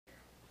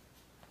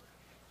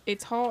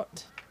It's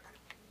hot.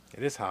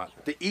 It is hot.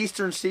 The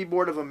eastern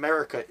seaboard of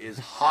America is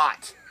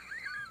hot.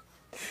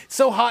 It's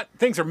so hot,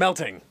 things are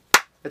melting.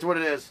 That's what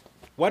it is.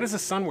 Why does the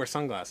sun wear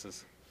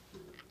sunglasses?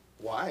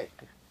 Why?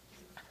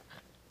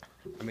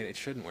 I mean, it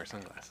shouldn't wear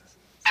sunglasses.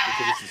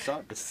 Because it's the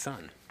sun. It's the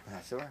sun.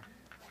 That's right.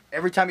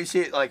 Every time you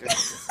see it, like a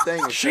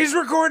thing. She's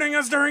recording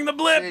us during the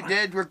blip. She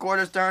did record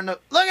us during the.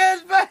 Look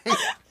at his face.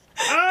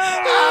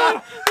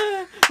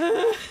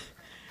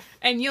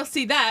 And you'll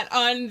see that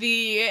on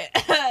the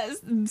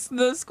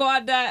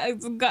squad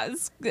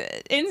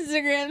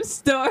Instagram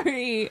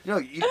story. You know,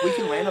 we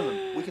can land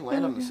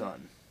on the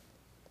sun.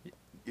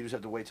 You just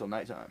have to wait till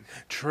nighttime.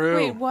 True.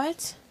 Wait,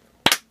 what?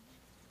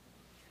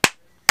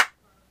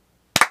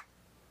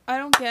 I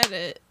don't get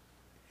it.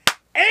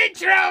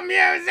 Intro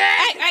music!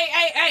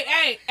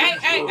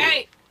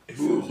 Hey!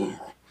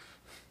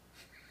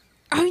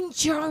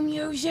 Intro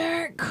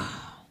music!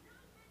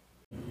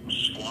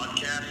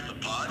 Squadcast the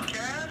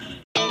podcast?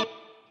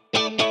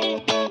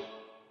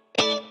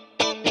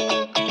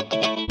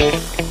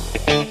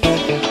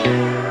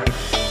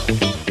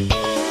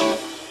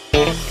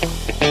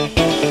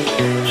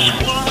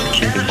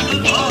 Squadcast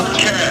the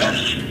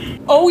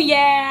podcast! Oh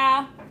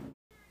yeah!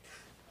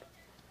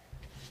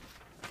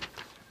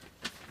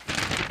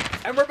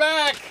 And we're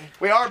back!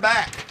 We are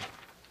back.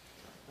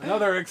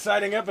 Another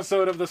exciting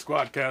episode of the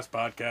Squadcast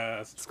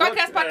podcast.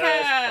 Squadcast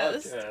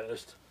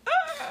podcast!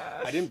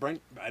 I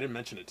didn't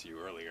mention it to you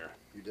earlier.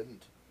 You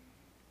didn't.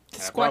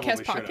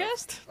 Squadcast probably should've.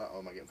 podcast? Uh-oh,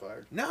 am I getting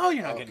fired? No,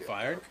 you're not Okay. getting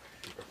fired.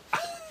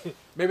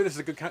 Maybe this is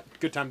a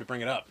good time to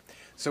bring it up.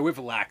 So we've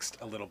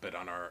laxed a little bit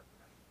on our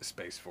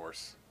Space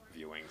Force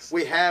viewings.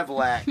 We have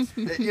lacked.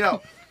 You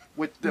know,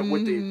 with the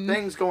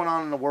things going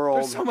on in the world.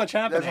 There's so much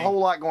happening. There's a whole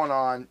lot going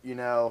on, you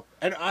know.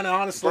 And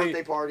honestly,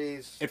 Birthday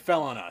parties. it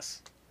fell on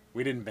us.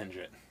 We didn't binge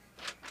it.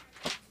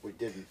 We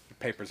didn't. The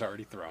paper's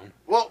already thrown.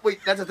 Well,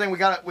 that's the thing.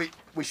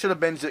 We should have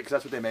binged it because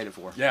that's what they made it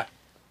for. Yeah.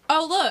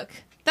 Oh, look.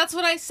 That's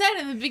what I said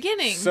in the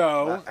beginning.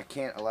 So I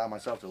can't allow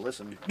myself to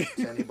listen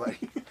to anybody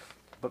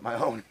but my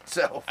own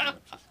self.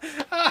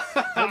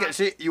 Okay,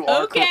 see, you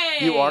are Okay.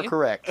 you are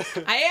correct.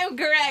 I am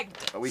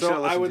correct. We so should've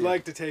I listened would to you.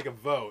 like to take a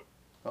vote.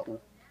 Uh-oh.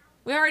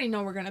 We already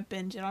know we're gonna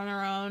binge it on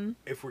our own.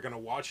 If we're gonna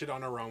watch it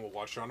on our own, we'll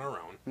watch it on our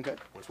own. Okay.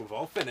 Once we've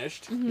all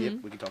finished, Yep,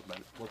 we can talk about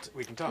it.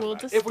 we can talk We'll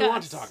about it. If we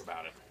want to discuss. talk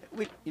about it.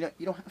 You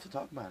don't have to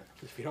talk about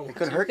it. If you don't It want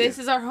could to. hurt This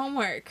you. is our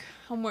homework.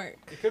 Homework.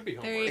 It could be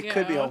There homework. you It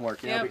could be go.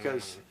 homework, you know, Yep.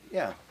 because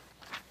yeah,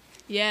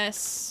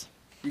 Yes.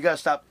 you gotta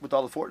stop with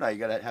all the Fortnite. You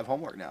gotta have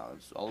homework now.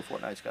 All the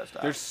Fortnite's gotta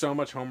stop. There's so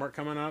much homework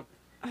coming up.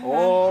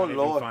 oh Not even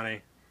lord.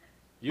 funny.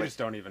 You Wait. just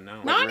don't even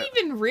know. Not real-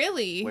 even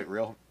really. Wait,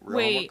 real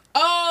Wait. homework.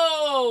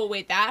 Oh,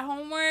 wait. That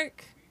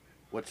homework?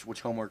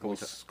 Which homework are Well, we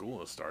talking?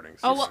 school is starting.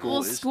 Oh, soon.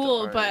 school is school,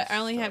 starting. but I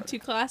only have Starting.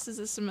 2 classes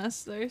this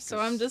semester, so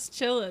I'm just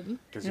chilling.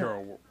 Because you're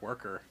a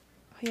worker.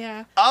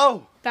 Yeah,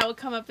 Oh, that would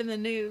come up in the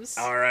news.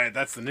 All right,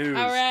 that's the news.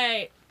 All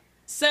right.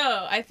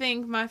 So, I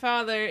think my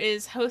father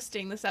is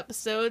hosting this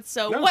episode,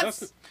 so No,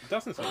 what's...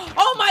 Dustin's hosting.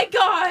 Oh my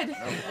god!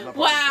 I'm not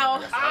Wow.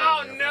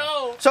 participating.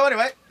 Oh no! So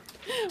anyway,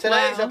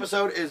 today's Wow.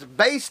 episode is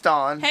based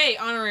on. Hey,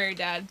 honorary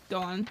dad,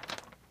 go on.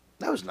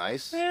 That was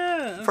nice.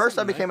 Yeah. First,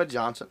 I became a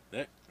Johnson,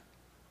 Yeah.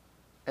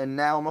 and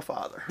now I'm a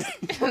father.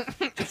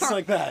 Just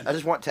like that. I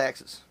just want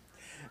taxes.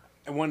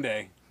 And one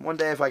day One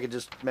day, if I could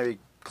just maybe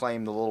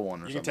claim the little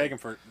one or you can something. take him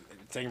for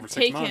 6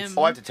 Take months. him.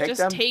 Oh, I have to take Just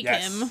them? take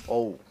Yes. him.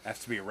 Oh, Has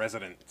to be a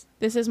resident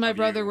This is my Of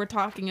brother you. we're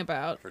talking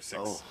about. for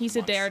 6 Oh. He's a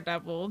months.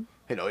 daredevil.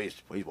 you know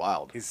he's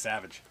wild. He's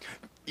savage.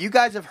 You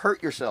guys have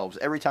hurt yourselves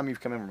every time you've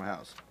come in from my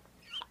house.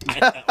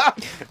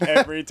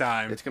 Every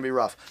time. It's gonna be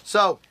rough.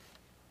 So,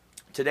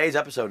 today's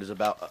episode is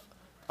about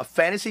a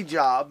fantasy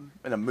job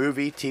in a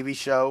movie, TV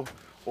show,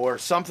 or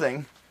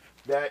something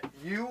that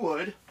you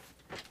would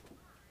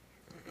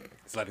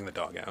He's letting the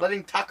dog out.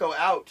 letting Taco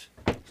out.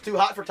 It's too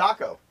hot for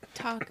Taco.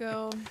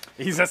 Taco.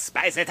 He's a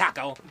spicy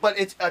taco. But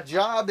it's a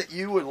job that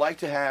you would like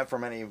to have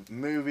from any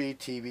movie,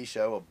 TV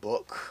show, a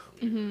book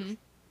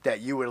that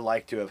you would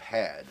like to have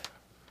had.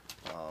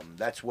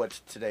 That's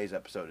what today's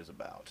episode is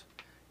about.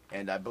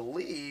 And I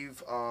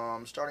believe,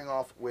 starting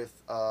off with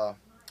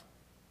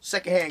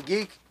Secondhand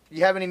Geek,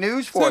 you have any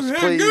news for us,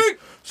 Secondhand please? Geek!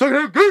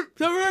 Secondhand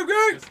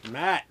Geek! Just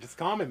Matt. Just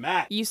call me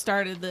Matt. You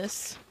started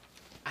this.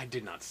 I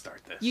did not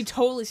start this. You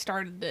totally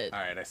started it. All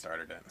right, I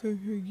started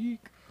it.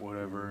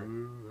 Whatever.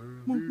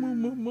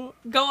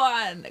 Go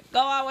on. Go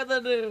on with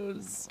the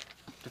news.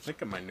 To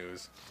think of my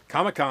news.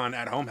 Comic-Con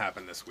at home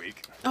happened this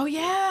week. Oh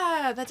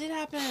yeah, that did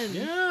happen.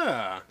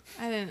 Yeah.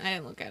 I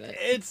didn't look at it.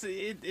 It's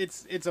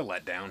a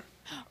letdown.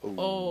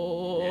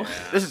 Oh. Yeah.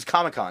 This is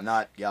Comic-Con,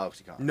 not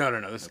GalaxyCon. No.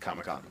 This is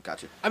Comic-Con. Comic-Con.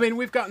 Gotcha. I mean,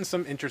 we've gotten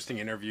some interesting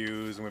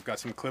interviews, and we've got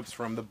some clips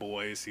from The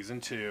Boys Season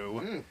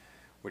 2,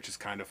 which is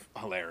kind of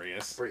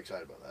hilarious. Pretty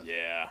excited about that.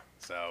 Yeah.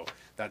 So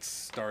that's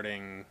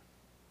starting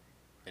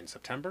in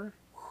September.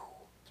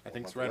 I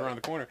think it's right around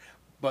the corner.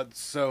 But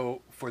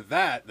so for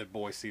that, The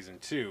Boys Season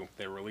 2,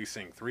 they're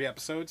releasing 3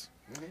 episodes,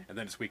 and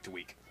then it's week to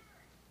week.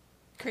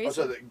 Crazy. Oh,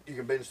 so that you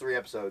can binge 3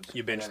 episodes.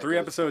 You binge and then 3 it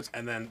goes- episodes,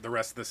 and then the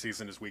rest of the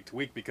season is week to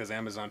week because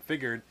Amazon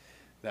figured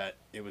that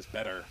it was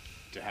better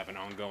to have an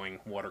ongoing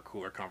water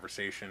cooler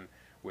conversation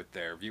with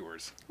their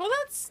viewers, Well,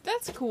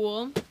 that's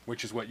cool.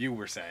 which is what you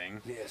were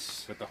saying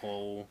Yes. with the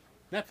whole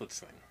Netflix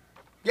thing.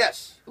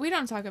 Yes. We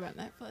don't talk about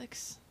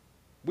Netflix.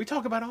 We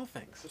talk about all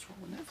things. What's wrong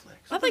with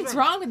Netflix? Nothing's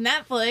wrong with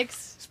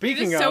Netflix.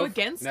 Speaking You're of just so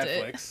against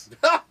Netflix,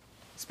 Ah!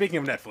 speaking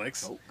of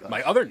Netflix, Oh, God.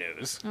 my other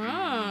news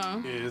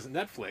Oh. is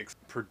Netflix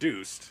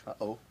produced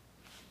Uh-oh.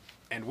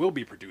 and will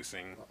be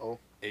producing Uh-oh.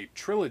 a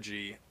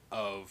trilogy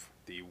of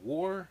the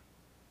War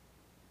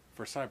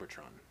for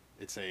Cybertron.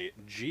 It's a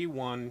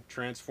G1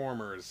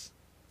 Transformers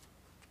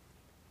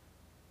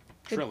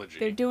trilogy.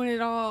 They're doing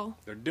it all.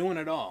 They're doing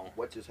it all.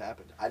 What just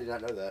happened? I did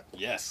not know that.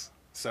 Yes.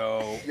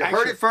 So You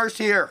heard it first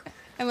here.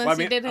 Unless well, I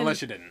mean, you didn't.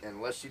 unless you didn't.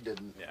 Unless you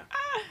didn't. Yeah.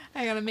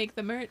 I gotta make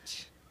the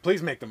merch.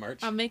 Please make the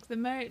merch. I'll make the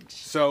merch.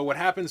 So what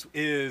happens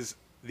is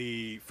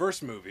the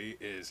first movie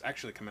is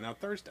actually coming out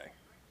Thursday.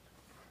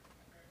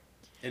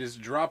 It is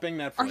dropping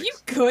Netflix. Are you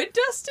good,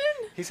 Dustin?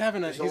 He's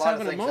having a There's a he's lot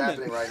having of a things moment.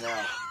 happening right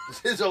now.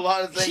 There's a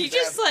lot of things. He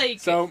just happening.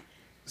 like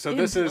So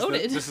this is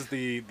imploded. this is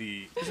the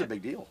This is a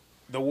big deal.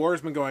 the war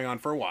has been going on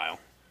for a while.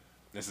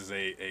 This is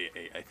a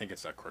I think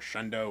it's a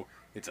crescendo.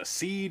 It's a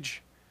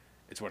siege.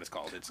 It's what it's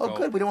called. It's Oh, called,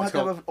 good. We don't have it's to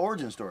have called- an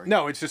origin story.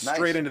 No, it's just Nice.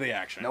 straight into the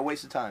action. No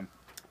waste of time.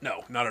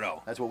 No, not at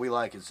all. That's what we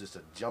like. Is just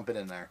to jump it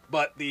in there.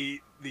 But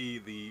the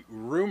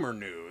rumor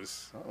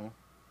news, Uh-oh.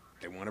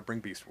 they want to bring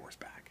Beast Wars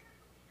back.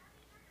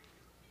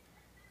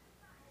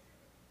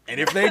 And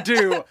if they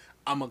do,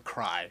 I'm gonna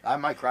cry. I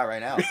might cry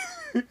right now.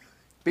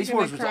 Beast You're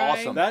Wars gonna was cry?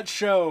 awesome. That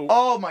show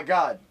Oh my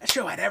God. that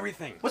show had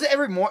everything. Was it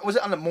every morning? Was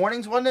it on the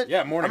mornings? Wasn't it?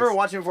 Yeah, mornings. I remember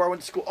watching it before I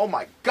went to school. Oh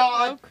my oh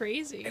God.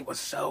 crazy. It was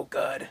so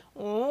good.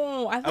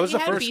 Oh, I thought That was you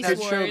the had first Beast kid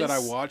Wars. show that I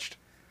watched.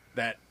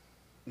 That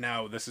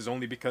now this is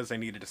only because they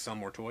needed to sell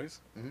more toys.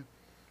 Mhm.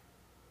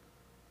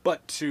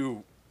 But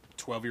to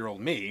 12-year-old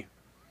me,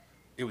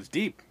 it was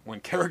deep when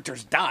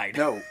characters died.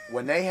 No,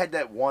 when they had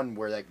that one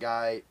where that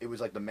guy, it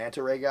was like the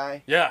manta ray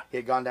guy. Yeah. He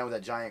had gone down with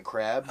that giant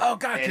crab. Oh,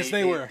 God, and 'cause he- they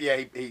he- were- Yeah,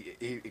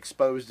 he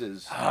exposed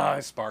his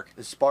Spark.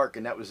 spark,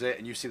 and that was it.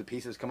 And you see the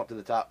pieces come up to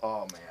the top.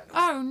 Oh man,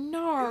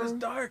 Oh It was no.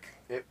 dark.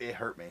 it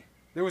hurt me.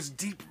 There was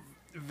deep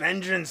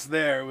vengeance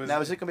there. It was Now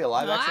is it gonna be a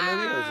live action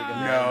movie or is it gonna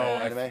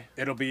be no anime?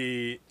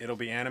 It'll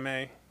be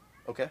anime.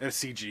 Okay. It's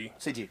CG.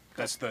 CG.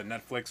 That's the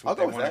Netflix. I'll What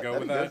they go with want that. to go That'd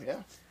with be that. good.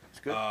 Yeah, it's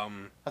good. I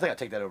think I'd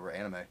take that over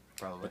anime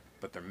probably.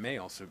 But there may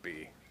also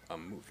be a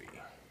movie.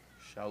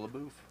 Shia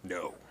LaBeouf.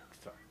 No.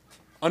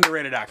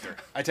 Underrated actor.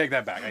 I take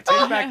that back. I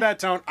take back that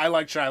tone. I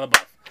like Shia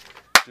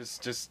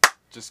LaBeouf.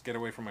 Just get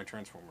away from my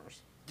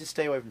Transformers. Just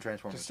stay away from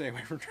Transformers. Just stay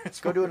away from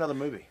Transformers. Go do another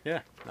movie.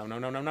 Yeah.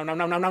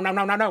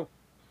 No.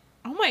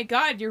 Oh my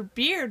God, your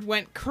beard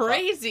went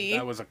crazy.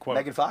 That was a quote.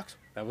 Megan Fox.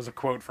 That was a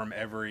quote from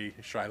every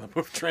Shia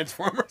LaBeouf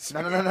Transformers.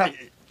 No. No.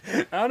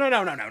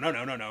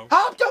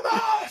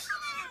 Optimus!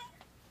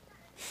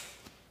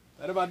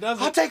 That about does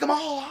I'll it. take them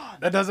all on.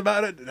 That does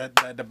about it.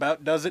 That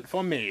about does it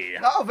for me.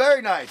 Oh,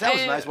 very nice. That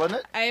was I- nice,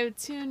 wasn't it? I have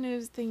 2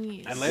 news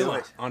thingies. And Do Layla,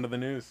 it. onto the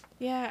news.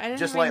 Yeah, I didn't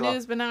Just have any Layla.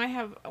 news, but now I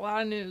have a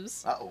lot of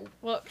news. Uh-oh.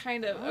 Well,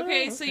 kind of. Oh,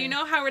 Okay, so okay. you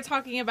know how we're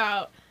talking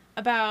about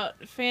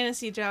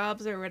fantasy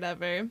jobs or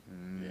whatever,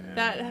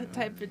 that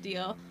type of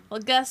deal. Well,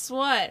 guess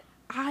what?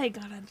 I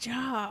got a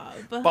job,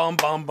 Bum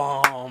bum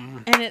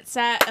bum. and it's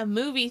at a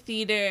movie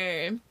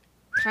theater,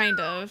 kind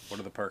of. What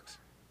are the perks?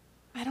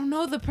 I don't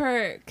know the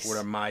perks. What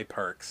are my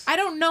perks? I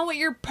don't know what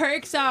your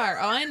perks are.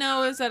 All I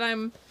know is that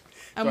I'm Do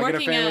I get a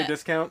working family at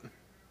discount?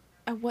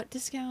 a what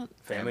discount?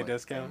 Family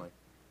discount?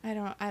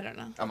 Family. I don't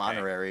know. I'm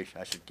honorary.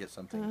 I should get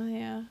something. Oh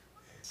yeah.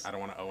 I don't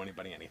want to owe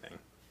anybody anything.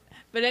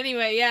 But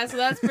anyway, yeah, so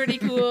that's pretty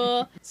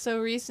cool. So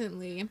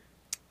recently,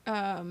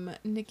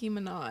 Nicki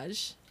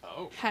Minaj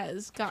Oh.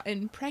 has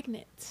gotten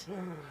pregnant.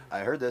 I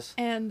heard this.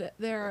 And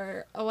there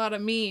are a lot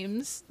of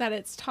memes that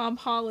it's Tom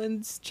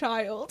Holland's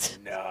child.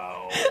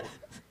 No.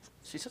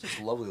 She's such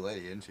a lovely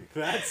lady, isn't she?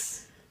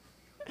 That's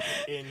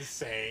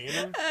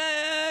insane.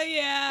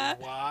 Yeah.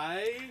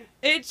 Why?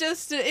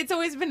 It's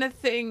always been a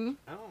thing.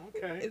 Oh,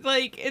 okay.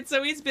 It's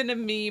always been a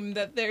meme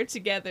that they're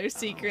together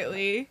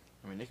secretly.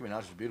 I mean, Nicki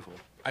Minaj is beautiful.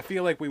 I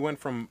feel like we went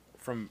from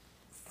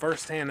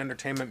first-hand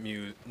entertainment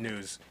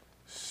news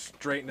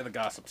straight into the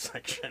gossip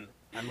section.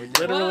 I'm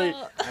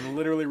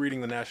literally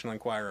reading the National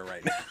Enquirer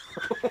right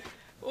now.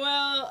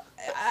 Well,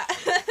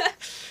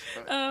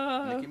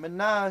 Nicki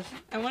Minaj.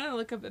 I want to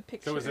look up a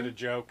picture. So is it a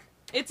joke?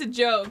 It's a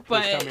joke,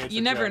 Please tell me but it's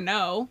you a never joke.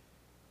 know.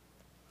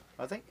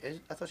 I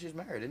thought she was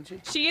married, didn't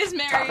she? She is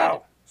married.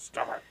 No.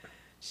 Stop it.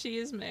 She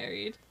is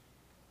married.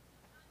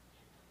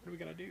 What are we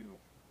gonna do?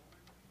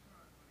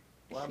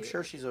 Well, I'm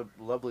sure she's a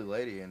lovely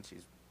lady and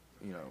she's,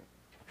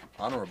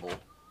 honorable.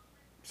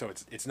 So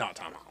it's not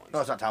Tom Holland. No,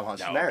 it's not Tom Holland.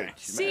 She's No, married. okay.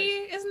 She's See,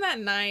 isn't that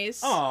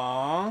nice?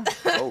 Aww.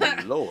 married.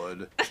 Oh,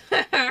 Lord.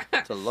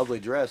 It's a lovely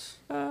dress.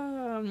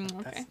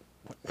 Okay.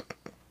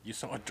 You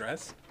saw a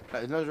dress?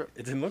 Isn't that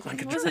It didn't look like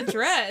a It was dress. a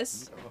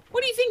dress.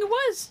 What do you think it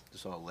was?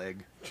 just saw a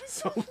leg.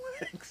 So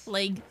legs.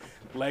 Leg.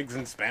 Legs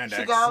and spandex.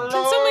 She got Can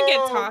someone get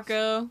legs.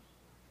 Taco?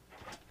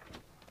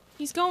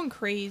 He's going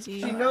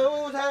crazy. She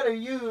knows how to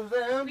use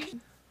them.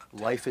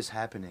 Life is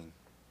happening.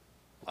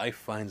 Life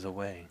finds a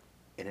way.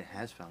 And it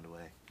has found a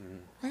way.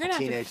 We're gonna have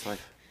to, Teenage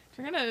life.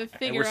 we're gonna And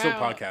figure we're still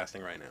out.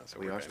 podcasting right now, so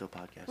We we're are good. still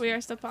podcasting. We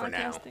are still For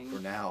now. podcasting. For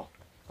now.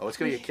 Oh, it's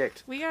going to get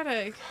kicked. We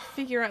gotta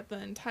figure out the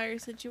entire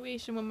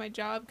situation when my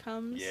job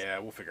comes. Yeah,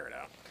 we'll figure it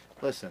out.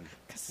 Listen.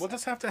 We'll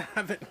just have to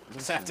have it.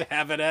 Just have to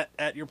have it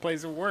at your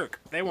place of work.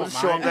 They We'll won't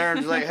just show them mind. there and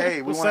just like, hey,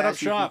 we We'll want set to up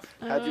shop.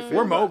 How'd you feel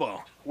We're about it?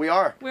 mobile. We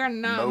are. We're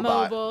not Mobile.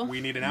 mobile.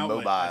 We need an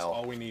outlet. That's Mobile.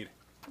 all we need.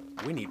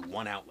 We need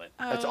one outlet.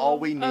 That's all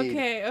we need.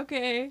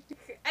 Okay.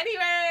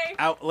 Anyway.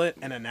 Outlet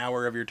and an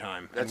hour of your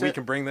time. That's and we it.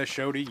 can bring this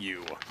show to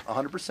you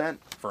 100%.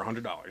 for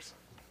 $100.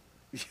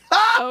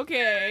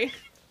 Okay.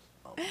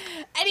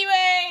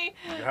 Anyway.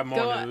 You have more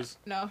Go on. news.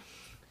 No,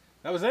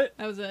 That was it?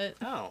 that was it.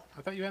 Oh,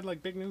 I thought you had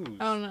like big news.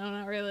 Oh no,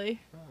 not really.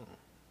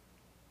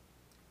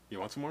 You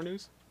want some more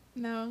news?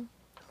 No.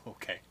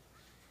 Okay.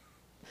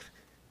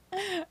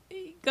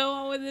 Go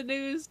on with the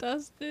news,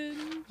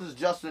 Dustin. This is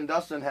Justin.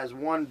 Dustin has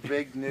one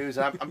big news.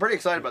 I'm pretty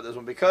excited about this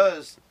one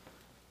because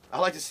I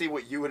like to see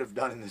what you would have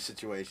done in this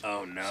situation.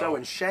 Oh no. So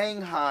in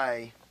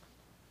Shanghai,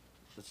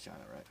 that's China,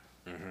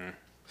 right? Mm-hmm.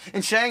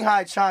 In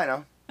Shanghai,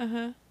 China,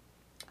 Uh-huh.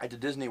 at the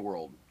Disney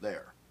World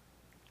there,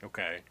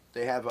 Okay.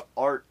 they have an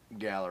art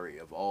gallery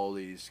of all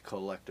these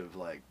collective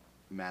like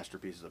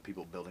masterpieces of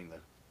people building the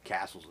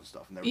castles and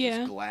stuff. And there was Yeah.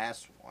 this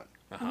glass one.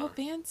 Uh-huh. Oh,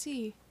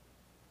 fancy.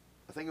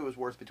 I think it was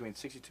worth between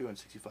 $62,000 and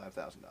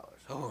 $65,000.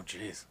 Oh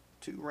jeez.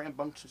 Two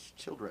rambunctious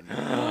children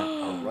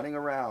are running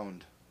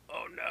around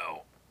Oh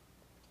no.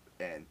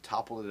 and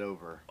toppled it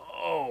over.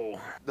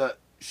 Oh. The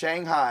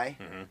Shanghai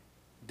Mm-hmm.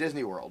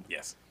 Disney World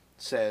Yes.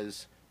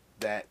 says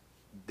that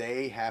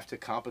they have to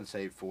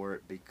compensate for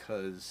it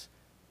because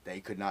they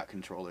could not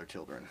control their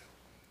children.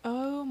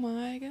 Oh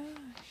my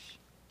gosh.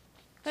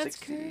 That's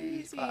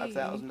crazy.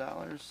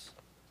 $65,000.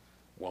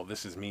 Well,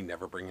 this is me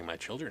never bringing my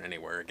children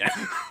anywhere again.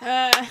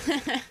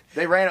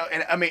 They ran out,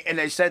 and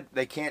they said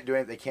they can't do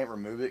it. They can't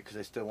remove it because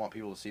they still want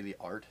people to see the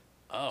art.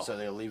 Oh. So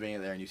they're leaving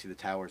it there, and you see the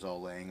towers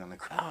all laying on the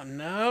ground. Oh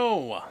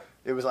no.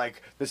 It was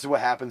like, this is what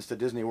happens to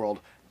Disney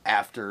World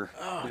after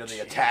Oh, the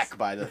jeez. attack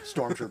by the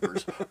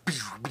stormtroopers.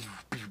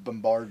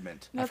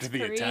 Bombardment. That's After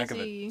the attack of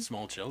crazy. the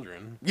small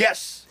children.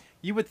 Yes.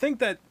 You would think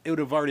that it would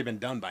have already been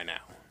done by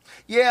now.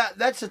 Yeah,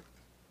 that's a,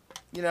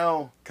 you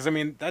know, Because, I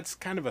mean, that's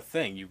kind of a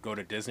thing. You go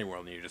to Disney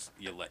World and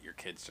you let your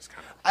kids just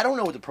kind of... I don't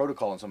know what the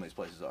protocol in some of these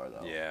places are,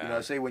 though. Yeah. You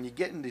know, say when you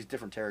get in these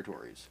different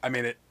territories. I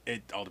mean,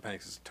 it all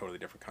depends 'cause it's a totally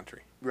different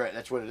country. Right,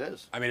 that's what it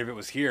is. I mean, if it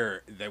was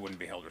here, they wouldn't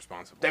be held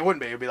responsible. They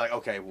wouldn't be. It'd be like,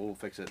 okay, we'll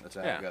fix it. That's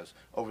how Yeah. it goes.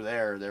 Over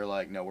there, they're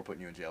like, no, we're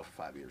putting you in jail for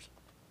 5 years.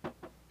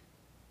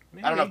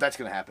 Maybe. I don't know if that's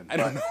going to happen. I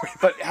don't know.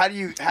 But how do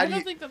you I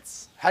don't think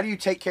that's. how do you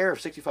take care of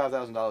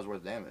 $65,000 worth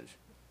of damage?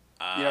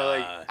 You know,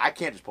 like Uh, I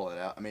can't just pull it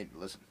out. I mean,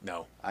 listen,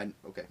 No.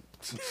 okay,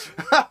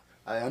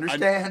 I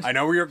understand. I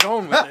know where you're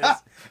going with this,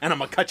 and I'm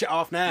going to cut you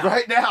off now.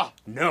 Right now,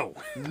 No.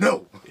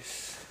 no,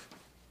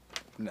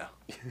 no.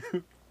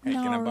 Hey,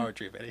 can I No. borrow a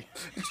tree, Betty?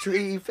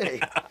 Tree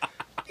fitty.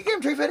 You give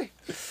him tree fitty.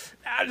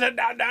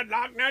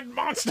 That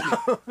monster.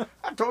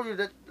 I told you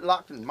that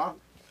locked in mom.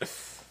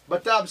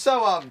 But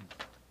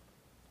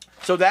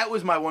so that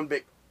was my one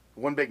big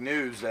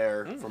news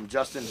there from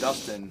Justin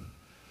Dustin,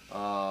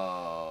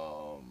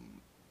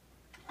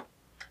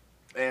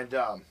 and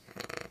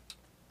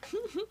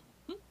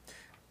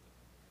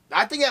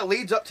I think that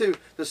leads up to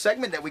the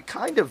segment that we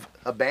kind of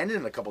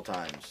abandoned a couple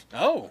times.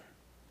 Oh.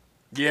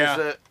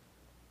 Yeah.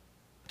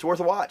 It's worth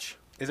a watch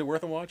Is it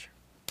worth a watch?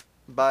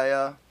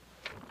 by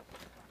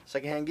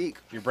Secondhand Geek.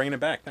 You're bringing it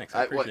back. Thanks.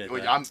 I appreciate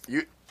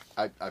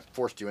that. I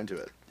forced you into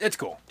it. It's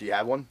cool. Do you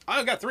have one?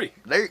 I've got 3.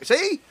 There.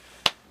 See,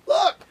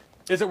 look.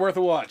 Is it worth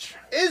a watch?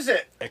 Is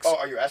it? Ex- Oh,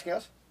 are you asking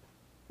us?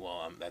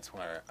 Well, that's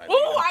why I.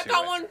 Oh, lead I into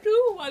got it. one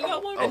too. I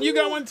got one. And you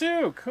got one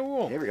too.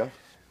 Cool. Here we go.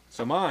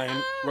 So mine,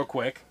 real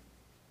quick.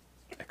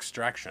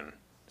 Extraction,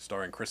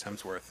 starring Chris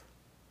Hemsworth.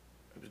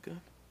 It was good.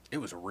 It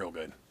was real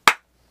good.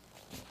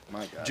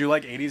 My God. Do you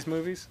like 80s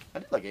movies? I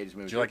did like 80s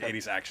movies. Do you like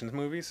 80s actions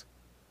movies?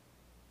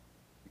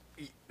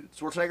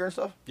 Schwarzenegger and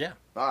stuff? Yeah.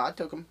 Oh, I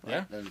took them.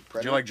 Yeah? And Do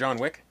Predator. you like John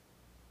Wick?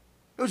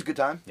 It was a good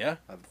time. Yeah.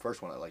 The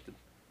first one I liked it.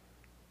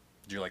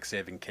 Do you like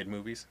Saving Kid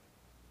movies?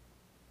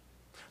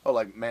 Oh,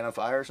 like Man on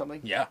Fire or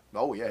something? Yeah.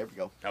 Oh, yeah, here we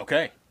go.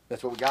 Okay.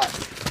 That's what we got.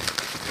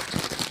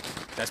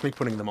 That's me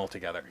putting them all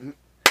together.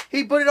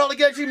 He put it all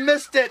together. She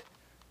missed it.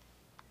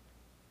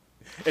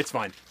 It's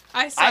fine.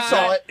 I saw, I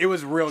saw it. It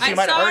was real I good.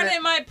 might have saw heard it it.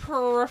 in my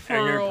peripheral.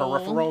 And your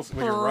peripherals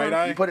with your right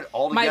eye? He put it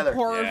all My together.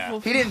 peripheral.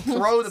 He didn't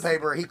throw the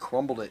paper. He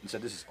crumbled it and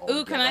said, this is all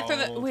Ooh, can I throw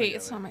the? all Wait,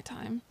 it's together. not my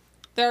time.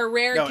 There are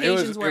rare No, it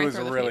occasions was, where it I was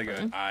throw the really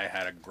paper. good. I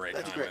had a great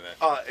That's time great.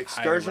 with it.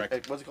 Excursion.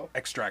 Highly What's it called?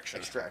 Extraction.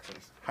 Extraction.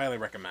 Highly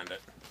recommend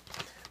it.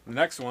 The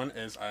next one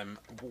is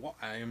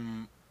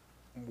I'm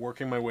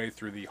working my way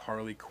through the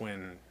Harley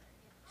Quinn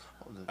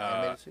Oh, the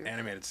animated series?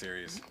 animated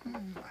series.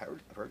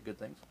 I've heard good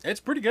things. It's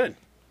pretty good.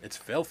 It's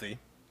filthy,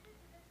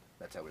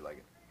 That's how we like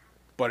it.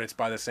 but it's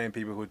by the same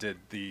people who did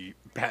the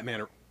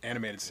Batman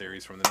animated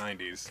series from the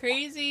 90s.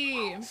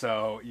 Crazy.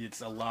 So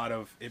it's a lot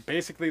of it.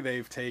 Basically,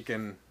 they've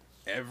taken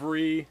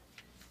every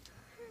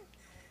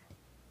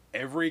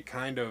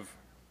kind of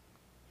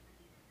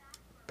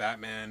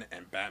Batman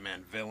and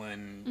Batman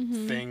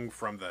villain thing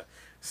from the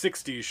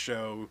 60s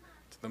show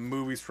to the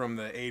movies from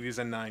the 80s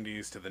and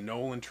 90s to the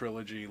Nolan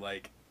trilogy,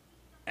 like,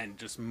 and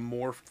just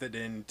morphed it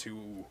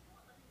into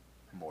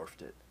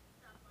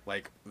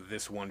like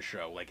this one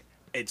show. Like,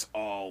 it's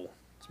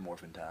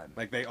morphin' time.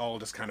 like they all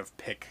just kind of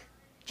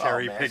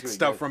cherry man, pick that's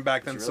stuff really from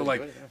back good. then. It's So really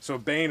like, good, yeah. so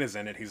Bane is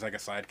in it. He's like a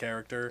side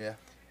character. Yeah.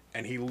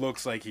 And he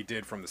looks like he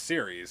did from the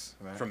series,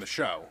 Right. from the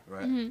show.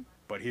 Right.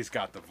 But he's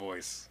got the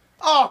voice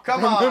Oh, come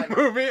from on. the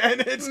movie,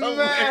 and it's Man.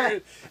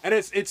 hilarious. And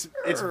it's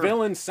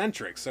villain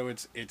centric, so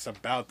it's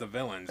about the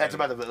villains. That's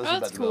and- about the. Oh,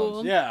 that's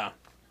cool. Yeah,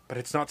 but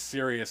it's not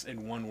serious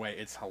in one way.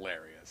 It's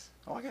hilarious.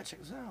 Oh, I gotta check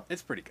this out.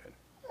 It's pretty good.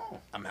 Oh.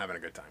 I'm having a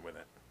good time with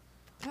it.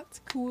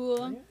 That's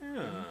cool.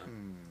 Yeah.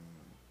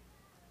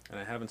 And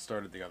I haven't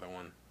started the other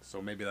one,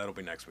 so maybe that'll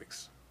be next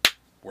week's.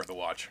 Worth a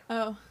watch.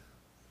 Oh,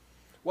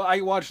 Well,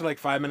 I watched like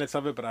 5 minutes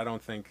of it, but I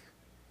don't think you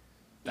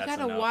that's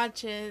gotta enough.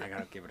 watch it. I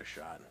gotta give it a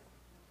shot.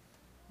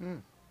 Hmm.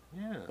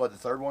 Yeah. What, the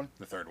third one?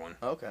 The third one.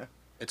 Okay.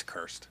 It's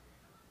Cursed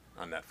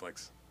on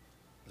Netflix.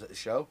 Is it the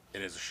show?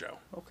 It is a show.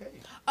 Okay.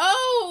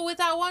 Oh, with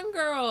that one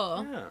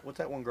girl. Yeah. What's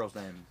that one girl's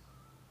name?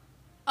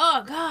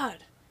 Oh God,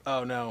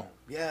 Oh no,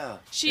 Yeah.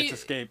 she it's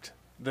escaped.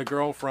 The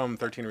girl from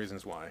 13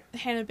 Reasons Why.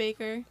 Hannah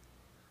Baker.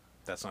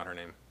 That's not her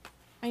name.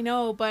 I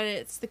know, but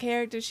it's the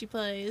character she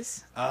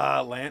plays.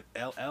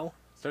 L.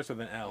 Starts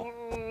with an L.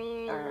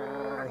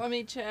 Let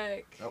me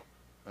check. Oh,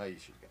 you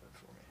should get it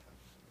for me.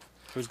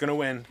 Who's gonna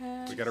win?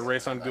 We got a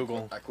race on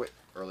Google. I quit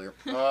earlier.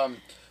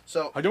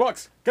 So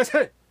 $100. Guess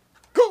it.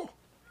 Go.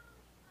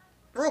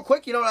 real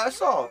quick, you know what I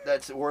saw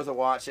that's worth a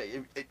watch?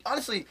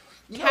 Honestly,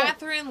 you know.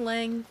 Catherine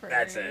Langford.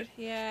 That's it.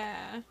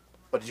 Yeah.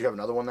 But did you have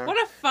another one there? What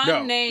a fun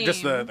No, name.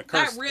 just the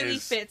curse that really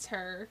is- fits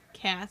her,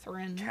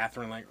 Catherine.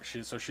 Catherine Lang.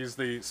 She's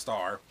the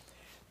star,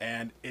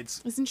 and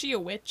Isn't she a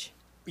witch?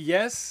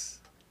 yes,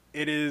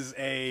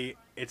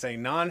 it's a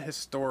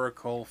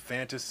non-historical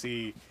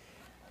fantasy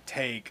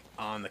take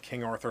on the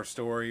King Arthur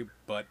story,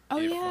 but Oh,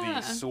 if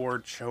yeah. the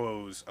sword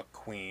chose a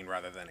queen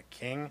rather than a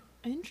king,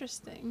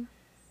 Interesting.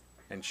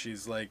 and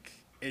she's like,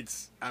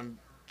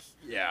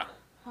 yeah.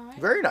 Hi.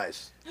 Very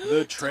nice.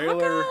 The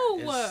trailer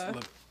Taco!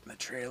 the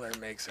trailer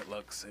makes it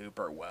look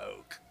super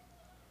woke,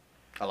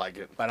 I like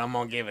it. but I'm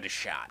gonna give it a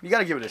shot You got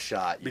to give it a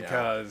shot.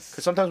 because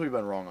sometimes we've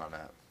been wrong on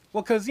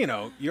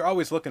that. you're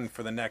always looking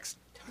for the next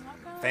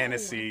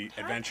fantasy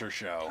adventure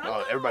show.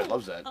 Oh, everybody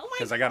loves that. Oh my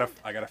Because I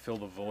gotta fill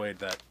the void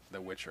that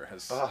The Witcher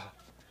has Ah,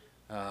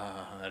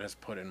 that has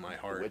put in my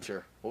The heart.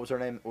 Witcher. What was her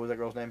name? What was that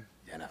girl's name?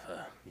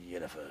 Yennefer.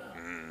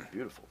 Yennefer.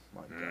 Beautiful.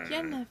 My God.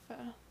 Jennifer.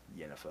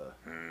 Yennefer.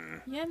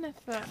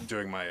 Jennifer.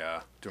 Doing my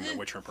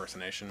Witcher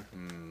impersonation.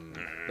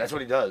 That's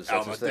what he does.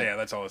 That's his thing. Yeah,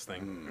 that's all his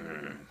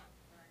thing.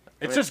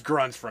 It's just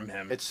grunts from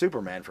him. It's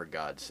Superman, for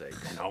God's sake.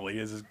 And all he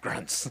is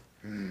grunts.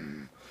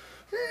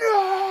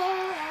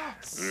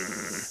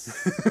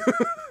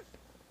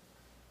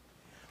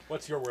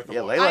 What's your worth of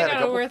Yeah, watch? Layla I had a got a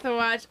couple. worth a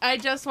watch. I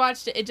just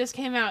watched it. It just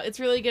came out. It's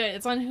really good.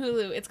 It's on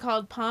Hulu. It's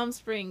called Palm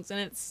Springs, and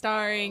it's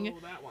starring Oh,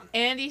 that one.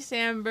 Andy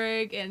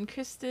Samberg and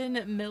Kristen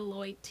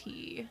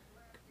Miloiti.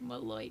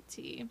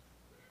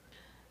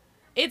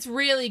 It's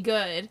really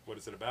good. What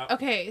is it about?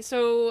 Okay,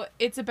 so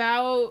it's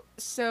about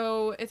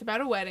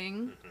a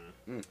wedding,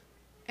 Mhm.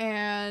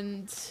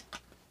 and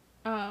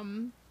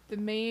the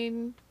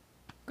main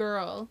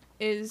girl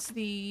is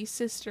the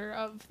sister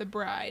of the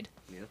bride.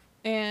 Yeah.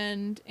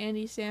 And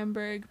Andy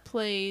Samberg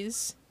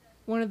plays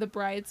one of the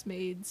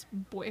bridesmaids'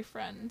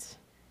 boyfriend.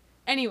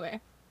 Anyway,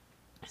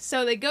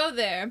 so they go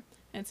there,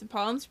 and it's in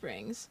Palm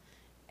Springs,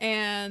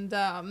 and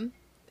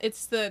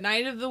it's the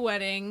night of the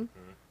wedding,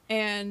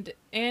 and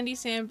Andy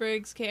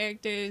Samberg's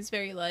character is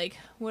very like,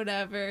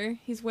 whatever.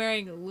 He's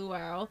wearing a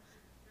luau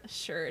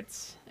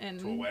shirt and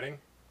To a wedding?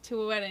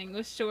 to a wedding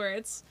with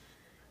shorts,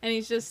 and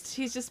he's just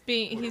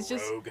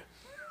Rogue.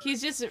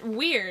 he's just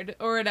weird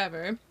or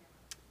whatever,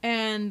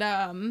 and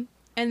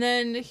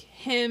then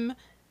him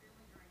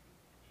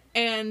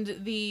and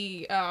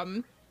the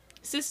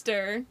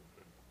sister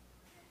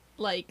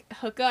like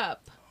hook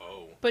up,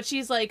 Oh. but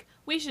she's like,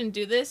 we shouldn't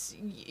do this,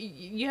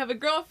 you have a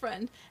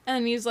girlfriend, and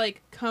then he's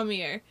like, come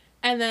here,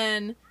 and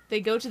then they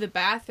go to the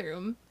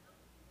bathroom,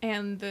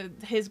 and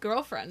his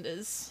girlfriend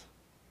is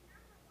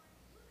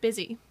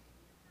busy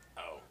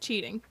Oh.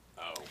 cheating.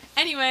 Oh.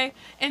 Anyway,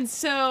 and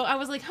so I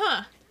was like,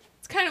 huh,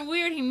 it's kind of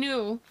weird he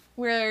knew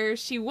where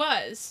she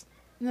was.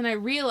 And then I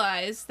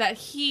realized that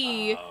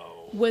he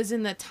Oh. was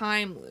in the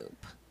time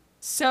loop.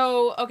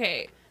 So,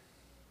 okay.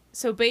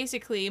 So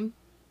basically,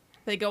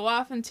 they go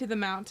off into the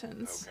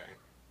mountains. Okay.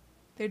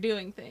 They're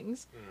doing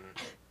things.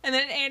 And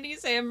then Andy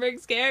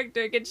Samberg's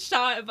character gets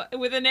shot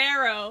with an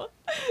arrow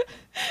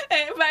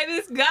by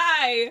this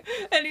guy.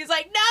 And he's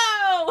like,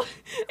 no!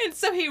 And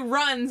so he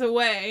runs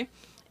away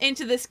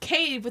into this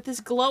cave with this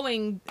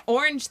glowing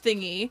orange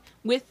thingy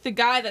with the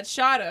guy that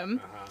shot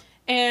him. Uh-huh.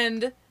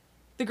 And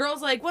the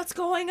girl's like, what's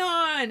going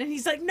on? And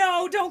he's like,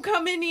 no, don't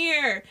come in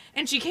here.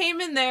 And she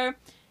came in there,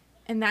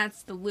 and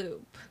that's the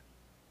loop.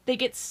 They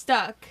get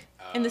stuck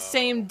in the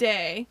same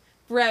day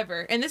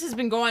forever. And this has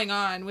been going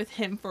on with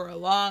him for a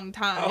long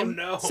time. Oh,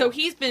 no. So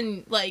he's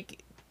been,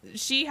 like,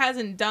 she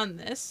hasn't done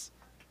this.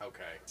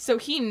 Okay. So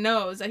he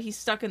knows that he's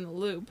stuck in the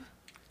loop.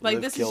 Like,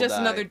 Live, this kill, is just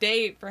die. another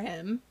day for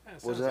him. Yeah,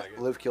 Wasn't sounds it like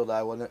Live, Kill,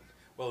 Die? Wasn't it?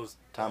 Well, it was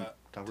Tom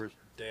Cruise.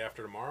 Day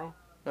After Tomorrow.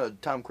 No,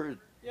 Tom Cruise.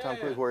 Yeah, Tom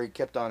yeah. Cruise, where he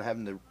kept on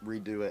having to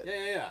redo it.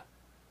 Yeah.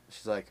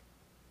 She's like,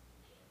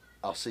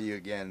 "I'll see you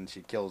again." And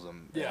she kills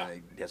him. Yeah.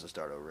 And he has to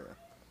start over.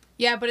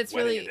 Yeah, but it's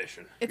Wedding really,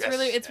 edition. it's Yes,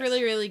 really, it's yes.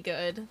 really, really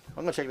good. I'm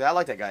gonna check that. I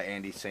like that guy,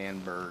 Andy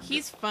Sandberg.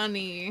 He's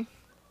funny.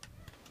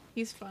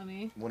 He's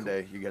funny. One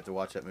day you get to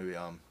watch that movie.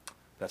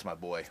 That's My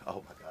Boy.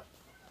 Oh my god,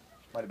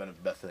 might have been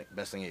the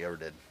best thing he ever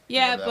did.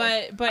 Yeah, Remember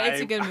that but it's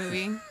a I- good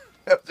movie. one?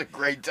 That was a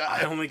great I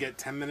time. only get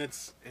 10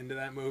 minutes into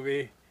that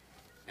movie,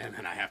 and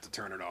then I have to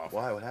turn it off.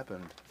 Why? What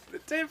happened?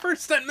 The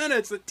first 10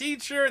 minutes, the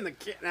teacher and the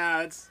kid. Nah,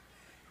 it's.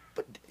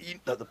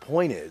 But the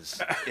point is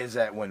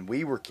that when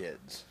we were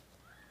kids,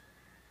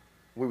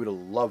 we would have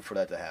loved for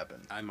that to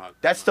happen.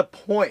 That's the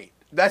point.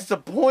 That's the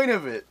point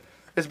of it.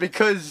 It's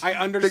because I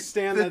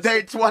understand the that's the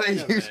dates what they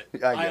point of use.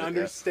 it. I I get it,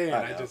 understand. yeah.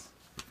 I know. just.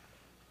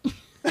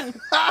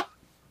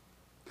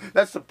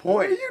 That's the What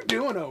point. are you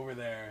doing over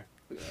there?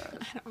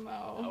 I don't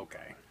know.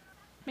 Okay.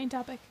 Main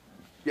topic.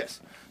 Yes,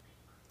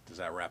 Does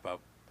that wrap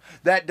up?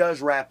 that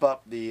does wrap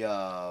up the.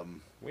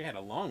 We had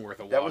a long worth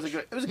of watch. That was a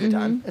good. It was a good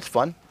time. It's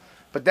fun.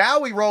 But now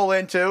we roll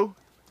into,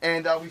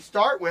 and we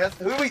start with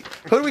who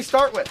do we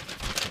start with?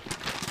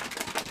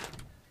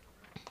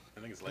 I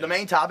think it's The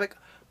main topic.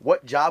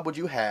 What job would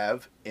you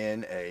have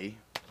in a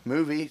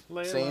movie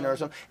Layla. scene or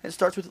something? And it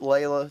starts with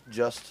Layla,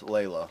 just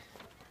Layla.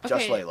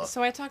 Just Layla.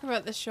 So I talk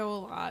about this show a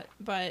lot,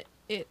 but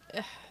I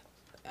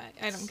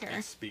don't care.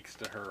 It speaks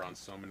to her on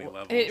so many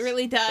levels. It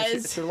really It's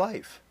does. your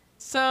life.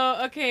 So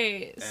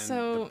okay, And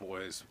so the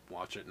boys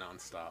watch it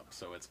nonstop,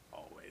 so it's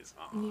always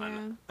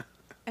on. yeah,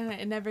 and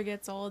it never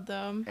gets old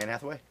though. Anne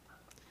Hathaway.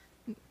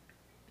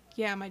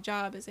 Yeah, my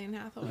job is Anne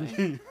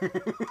Hathaway.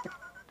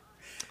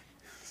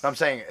 I'm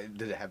saying,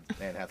 did it have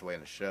Anne Hathaway in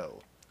the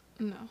show?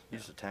 No, You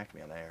just attacked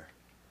me on air.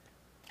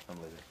 I'm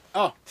leaving.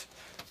 Oh,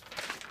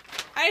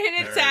 I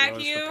didn't there attack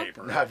goes the you.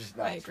 paper. No, I'm just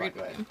not. I It's fine, agreed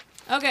go with ahead.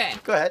 you. Okay.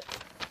 Go ahead.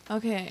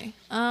 Okay.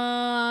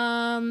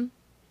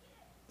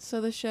 So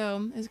the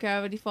show is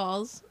Gravity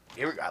Falls,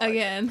 Here we go. I like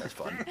Again. That. That's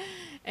fun.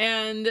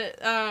 and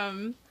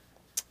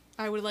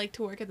I would like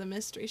to work at the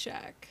Mystery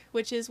Shack,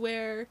 which is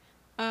where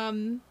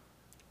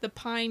the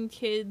Pine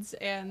kids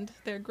and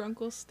their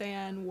Grunkle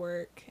Stan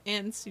work,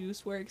 and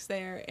Seuss works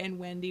there, and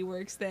Wendy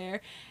works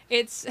there.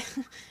 It's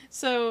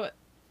so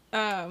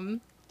the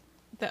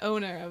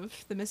owner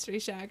of the Mystery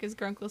Shack is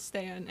Grunkle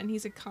Stan, and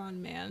he's a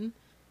con man,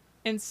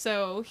 and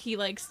so he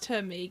likes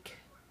to make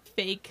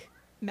fake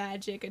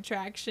magic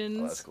attractions.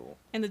 Oh, that's cool.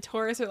 And the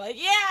tourists are like,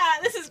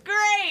 yeah, this is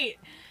great!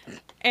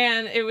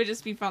 And it would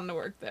just be fun to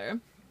work there.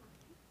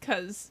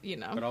 Because, you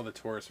know. But all the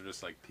tourists are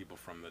just like people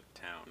from the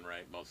town,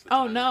 right? Most of the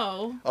Oh, time.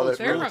 no. Oh, they're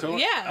They're real from-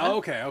 tourists? yeah. Oh,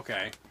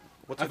 okay.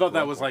 What's I a thought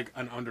that was grunkle? like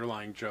an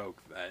underlying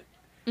joke that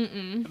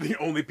Mm-mm. the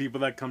only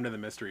people that come to the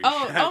Mystery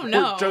Oh, Shack oh,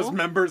 no. were just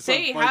members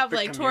They of like, have, the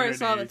like,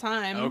 tourists all the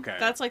community. time. Okay.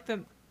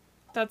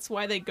 That's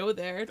why they go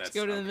there, That's- to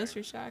go to the okay.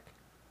 Mystery Shack.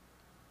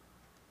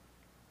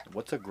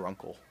 What's a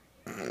grunkle?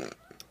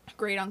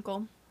 Great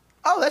uncle.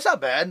 Oh, that's not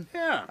bad.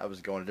 Yeah. I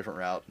was going a different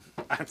route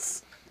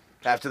That's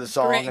after the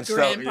song Great and stuff.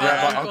 grandpa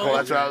Grandpa, uncle.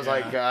 That's what I was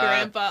like.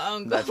 Grandpa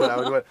uncle. That's what I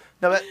would do.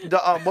 No,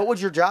 but what would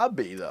your job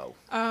be though?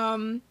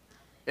 Um,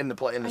 In the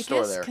in the I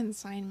store guess there.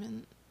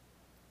 consignment.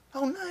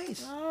 Oh,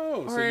 nice.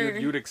 oh, so Or-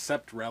 you'd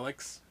accept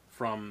relics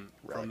from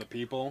Relic. the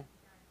people.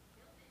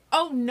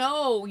 Oh,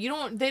 no. You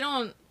don't, they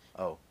don't,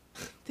 Oh.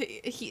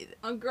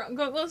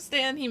 Grunkle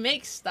Stan, he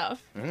makes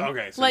stuff. Mhm.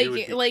 Okay, so Like- you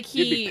would be, like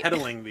you'd he- be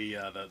peddling the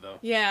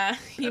Yeah,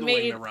 he peddling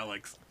made, the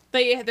relics.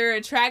 there are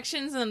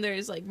attractions and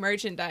there's like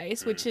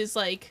merchandise, which is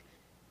like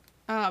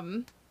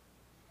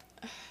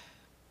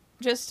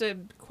just a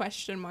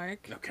question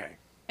mark Okay.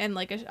 and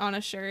like on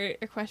a shirt,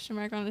 a question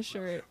mark on a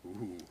shirt,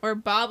 Ooh. or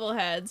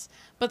bobbleheads.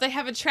 But they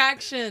have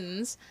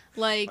attractions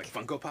Like like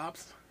Funko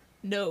Pops?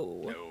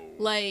 no, No.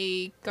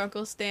 like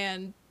Uncle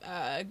Stan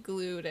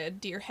glued a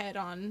deer head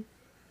on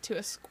to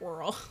a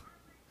squirrel.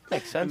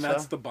 Makes And sense.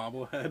 that's though. the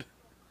bobblehead.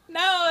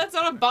 No, that's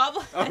not a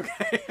bobblehead.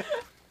 Okay.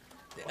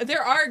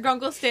 There are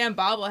Grunkle Stan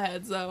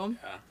bobbleheads though.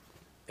 Yeah.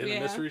 In Yeah.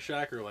 the Mystery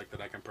Shack, or like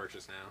that I can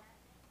purchase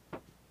now?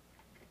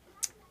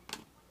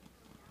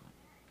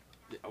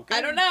 Yeah, okay.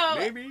 I don't know.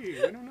 Maybe.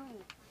 I don't know.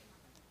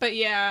 But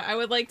yeah, I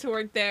would like to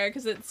work there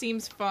because it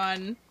seems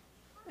fun,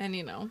 and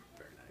you know,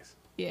 Very nice.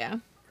 yeah, Very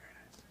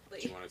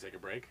nice. Do you want to take a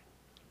break?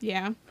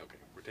 yeah. Okay,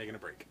 we're taking a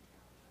break.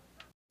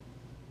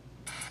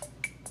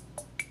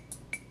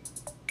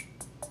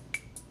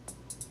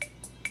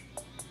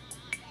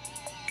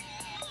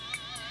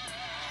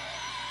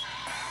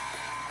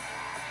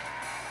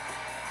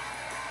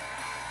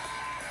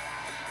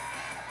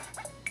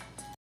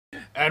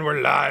 And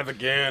we're live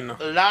again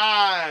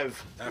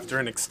Live. after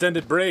an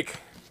extended break.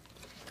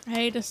 I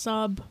ate a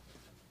sub,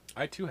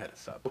 I too had a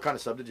sub. What kind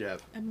of sub did you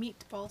have? a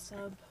meatball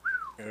sub.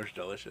 It was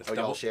delicious. Oh,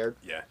 y'all shared?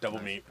 Yeah,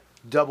 double meat.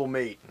 Double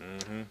meat.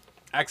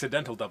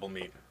 Accidental double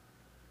meat.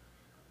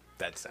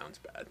 That sounds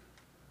bad.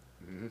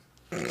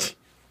 Mm-hmm.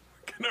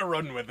 Gonna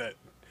run with it.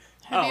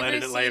 Have I'll you edit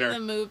ever it seen later. the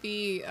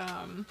movie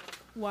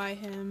Why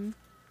Him?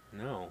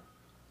 No.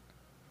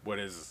 What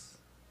is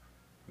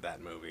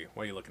that movie?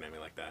 Why are you looking at me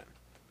like that?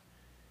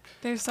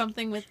 There's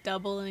something with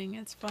doubling.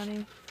 It's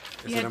funny.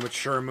 Is Yeah. it a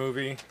mature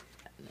movie?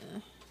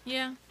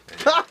 Yeah.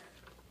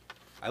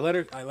 I let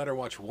her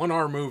watch 1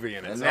 hour movie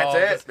and it's And that's all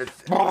it. just, It's-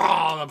 the It's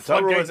over with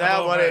floodgates now,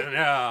 have buddy. opened,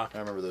 yeah. I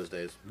remember those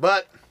days.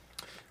 But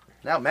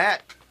now,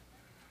 Matt,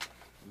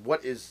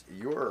 what is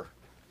your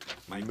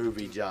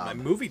movie job? My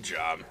movie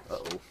job.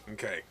 Uh-oh.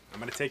 Okay, I'm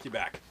gonna take you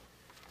back.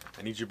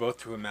 I need you both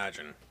to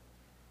imagine.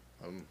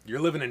 Um, You're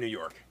living in New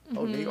York.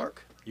 Oh, New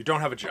York. You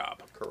don't have a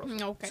job.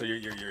 Correct. Okay. So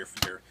you're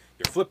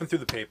flipping through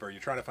the paper.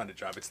 You're trying to find a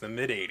job. It's the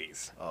mid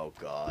 '80s, Oh,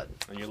 God.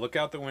 and you look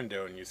out the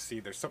window and you see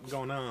there's something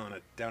going on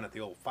down at the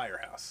old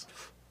firehouse.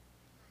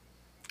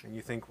 And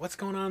you think, what's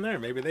going on there?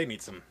 Maybe they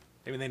need some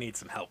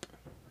help.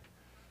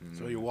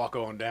 So you walk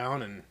on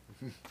down and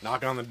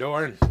knock on the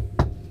door,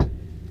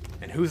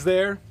 and who's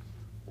there?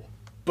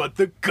 But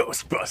the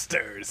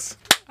Ghostbusters.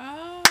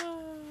 Oh.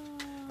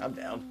 I'm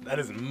down. That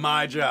is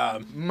my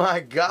job, My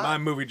God. my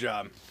movie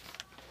job.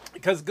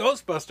 Because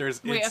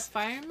Ghostbusters, Wait, a it's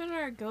fireman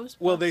or a Ghostbuster?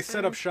 well, they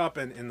set up shop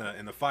in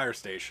the fire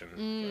station.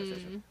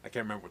 Mm. I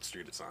can't remember what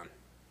street it's on.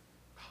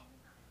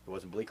 It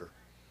wasn't Bleecker.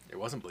 It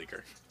wasn't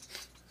Bleecker.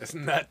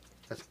 Isn't that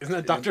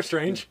Doctor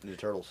Strange? Ninja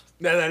Turtles.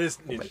 No, that is.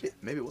 Well,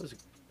 maybe it was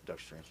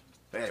Doctor Strange.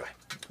 But anyway,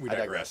 We I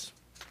digress.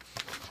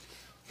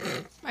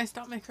 My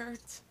stomach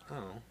hurts. Oh,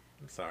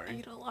 I'm I sorry.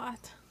 ate a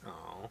lot.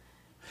 Oh,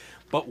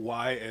 but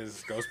why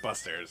is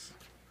Ghostbusters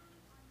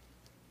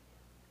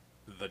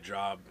the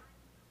job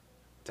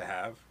to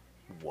have?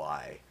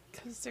 Why?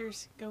 Because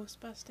there's ghost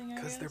busting, I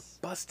Because they're guess.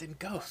 busting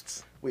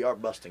ghosts We are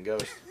busting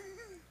ghosts.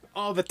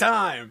 all the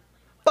time.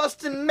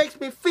 Busting makes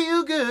me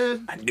feel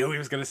good. I knew he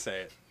was gonna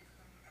say it.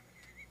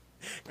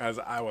 Guys,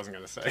 I wasn't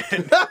gonna say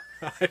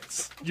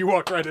it. You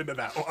walked right into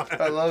that I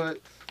one. love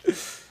it.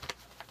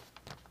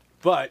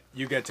 But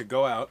you get to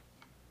go out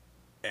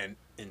and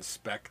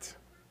inspect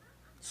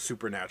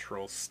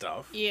supernatural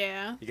stuff.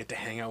 Yeah. You get to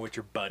hang out with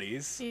your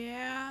buddies.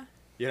 Yeah.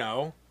 You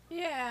know,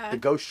 Yeah. The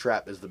ghost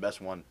trap is the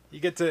best one. you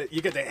get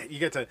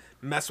to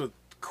mess with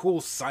cool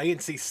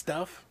sciencey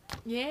stuff,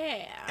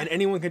 Yeah. and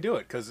anyone can do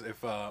it. Because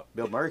if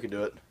Bill Murray could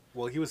do it.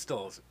 well, he was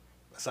still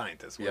a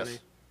scientist, wasn't Yes.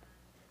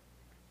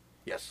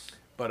 he? Yes.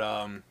 But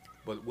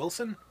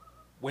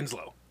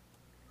Winslow.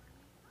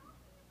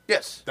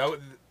 Yes. That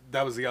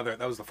was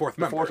the fourth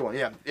The member. fourth one,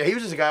 yeah. Yeah, he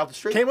was just a guy off the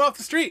street. Came off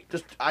the street.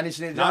 Just, I need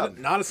a job.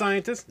 Not a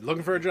scientist,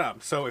 looking for a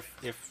job. So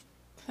if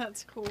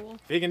That's cool.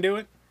 he can do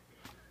it,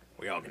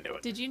 we all can do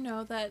it. Did you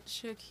know that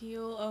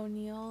Shaquille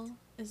O'Neal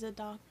is a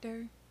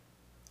doctor?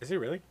 Is he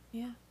really?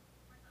 Yeah.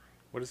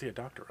 What is he a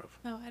doctor of?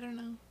 No, I don't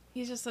know.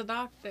 He's just a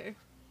doctor.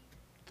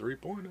 3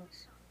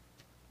 pointers.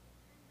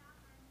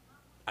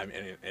 I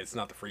mean, it's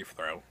not the free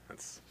throw.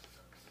 It's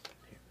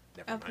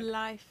never Of mind.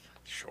 life.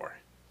 Sure.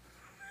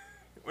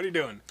 What are you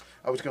doing?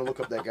 I was going to look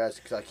up that guy's,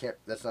 because I can't,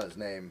 that's not his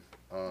name.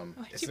 Why'd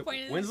Is you it point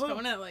at his Winslow?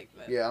 phone at like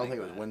that? Yeah, I don't like think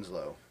it was that?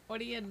 Winslow.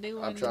 What are you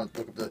doing? I'm trying to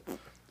look up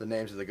the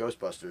names of the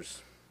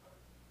Ghostbusters.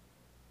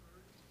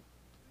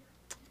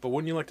 But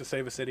wouldn't you like to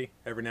save a city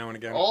every now and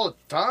again? All the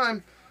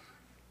time.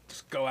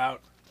 Just go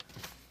out,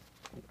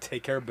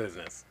 take care of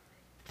business.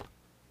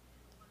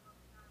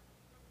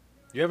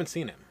 You haven't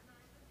seen him.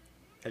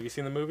 Have you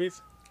seen the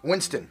movies?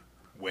 Winston.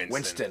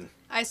 Winston.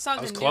 I saw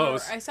I was the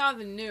close. I saw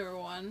the newer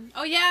one.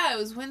 Oh yeah, it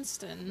was It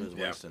Winston. was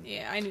Yeah. Winston.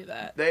 Yeah, I knew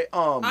that. They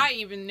I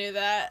even knew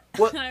that.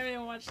 What- I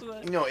didn't watch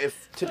that. you know,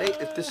 if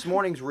this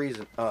morning's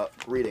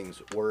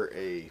readings were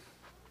a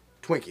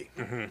Twinkie,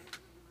 Mm-hmm.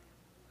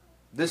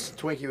 this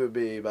Twinkie would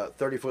be about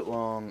 30 foot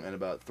long and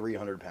about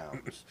 300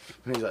 pounds.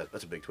 And he's like,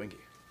 "That's a big Twinkie."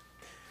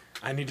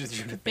 I needed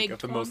you to think Big of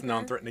the most twonker.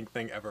 non-threatening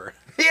thing ever.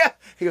 Yeah.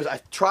 He goes,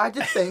 "I tried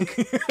to think."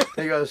 And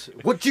he goes,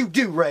 "What'd you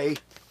do, Ray?"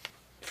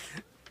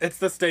 It's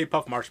the Stay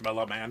Puft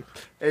Marshmallow Man.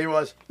 And he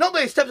was,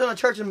 "Nobody steps on a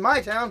church in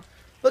my town.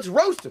 Let's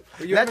roast him."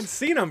 But you haven't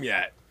seen him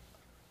yet.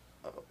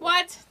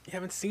 What? You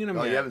haven't seen him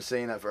Oh, yet. you haven't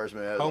seen that first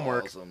movie? That was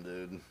Homework. awesome,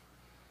 dude.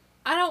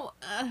 I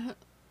don't.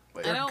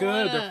 Wait, They're I don't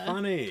good. wanna- They're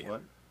funny.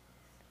 what?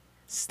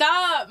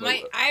 Stop! My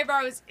Wait, eyebrow's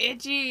I was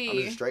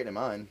itchy. just straightening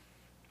mine.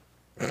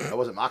 I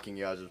wasn't mocking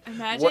you. I was just.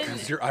 Imagine What-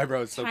 Because your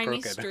eyebrow is so tiny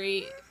crooked.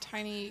 straight,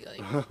 tiny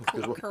like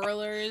what-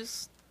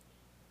 curlers,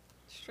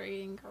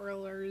 straighting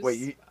curlers. Wait,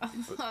 you- of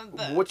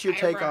the What's your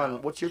take eyebrow.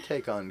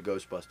 on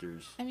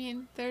Ghostbusters? I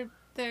mean,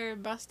 they're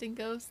busting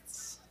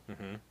ghosts.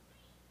 Mm-hmm.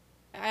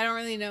 I don't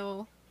really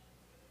know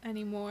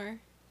anymore.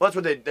 Well, they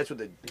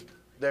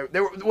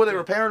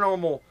were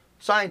paranormal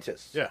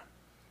scientists. Yeah.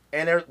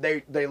 And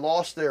they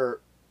lost their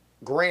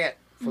grant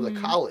for the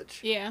college.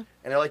 Yeah.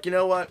 And they're like, you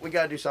know what? We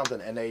got to do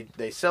something. And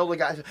they sell the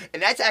guys.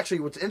 And that's actually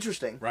what's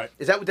interesting. Right.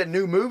 Is that what that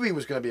new movie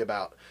was going to be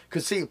about?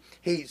 Because see,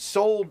 he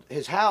sold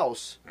his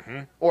house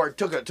Mm-hmm. or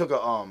took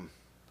a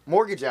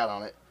mortgage out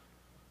on it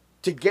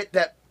to get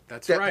that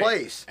That's that right.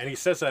 place. And he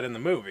says that in the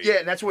movie. Yeah,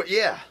 and that's what.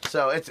 Yeah.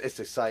 So it's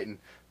exciting.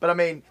 But I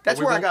mean, that's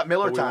But we where I won't- got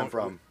Miller but we Time won't-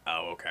 from.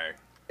 Oh, okay.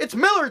 it's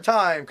Miller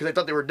time, because they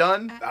thought they were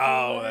done.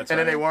 Oh, that's And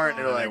then they weren't,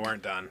 And they're they like-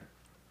 weren't done.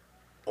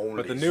 Only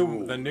But the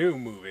Zool. new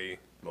movie,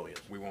 Oh, yes.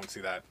 we won't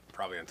see that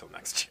probably until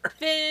next year.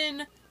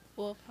 Finn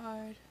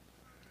Wolfhard,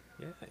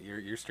 Yeah,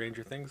 you're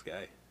Stranger Things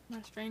guy.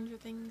 my Stranger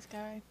Things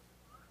guy.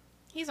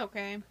 He's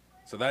okay.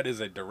 So that is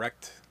a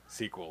direct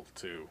sequel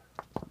to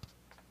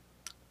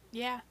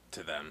Yeah.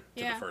 them,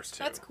 to Yeah. the first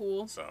two. That's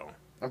cool. So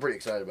I'm pretty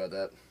excited about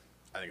that.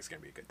 I think it's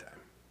gonna be a good time.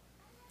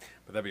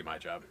 But that'd be my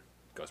job,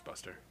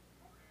 Ghostbuster.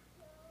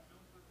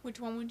 Which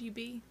one would you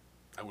be?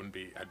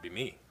 I'd be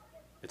me.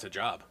 It's a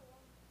job.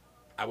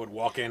 I would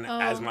walk in Oh,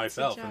 as it's a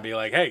myself job. and be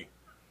like, hey,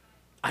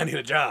 I need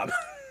a job.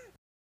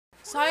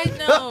 Side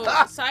note.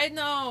 Side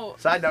note.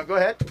 Side note, go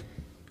ahead.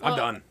 I'm Well,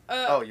 done.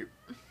 Oh, you.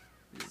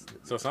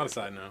 So it's not a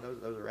side note.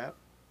 That was a rap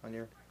on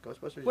your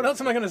Ghostbusters? What else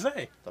am I gonna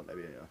say? Thought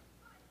maybe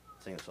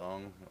sing a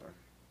song or.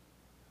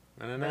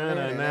 Na na na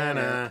na na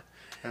na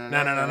na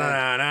na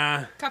na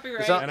na.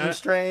 Copyright. Something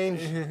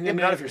strange. Yeah,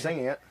 but not if you're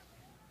singing it.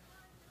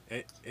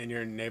 In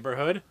your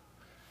neighborhood?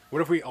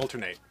 What if we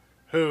alternate?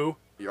 Who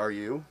Are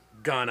you?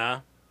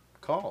 gonna?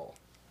 Call.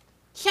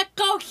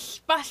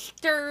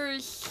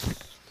 Ghostbusters.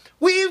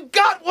 We've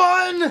got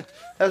one! That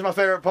was my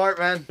favorite part,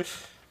 man.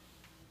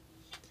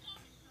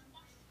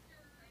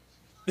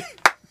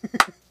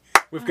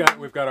 We've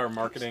got our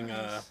marketing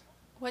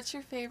What's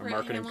your our favorite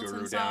marketing Hamilton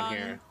guru song? down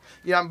here.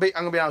 Yeah, I'm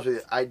gonna be honest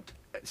with you.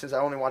 Since I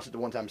only watched it the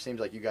one time, it seems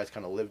like you guys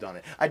kind of lived on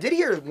it. I did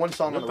hear one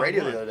song on the Lived on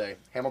radio what? the other day,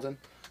 Hamilton.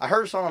 I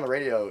heard a song on the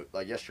radio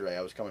like yesterday.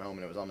 I was coming home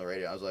and it was on the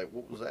radio. I was like,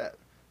 "What was that?"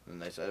 And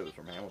they said it was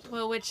from Hamilton.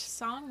 Well, which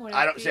song would it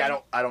I don't be? see.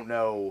 I don't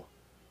know.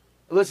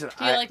 Listen,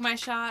 Do you like my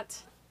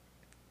shot?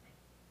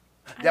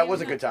 that was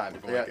a good time.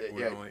 We've Yeah, only- we've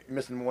yeah. only-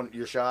 Missing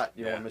your shot.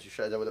 You don't Yeah. want to miss your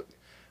shot. Is that what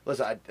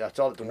listen, I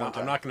saw it the I'm one not,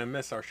 time. I'm not gonna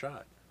miss our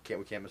shot.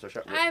 We can't miss our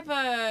shot. I have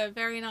a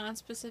very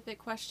non-specific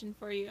question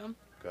for you.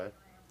 Go ahead.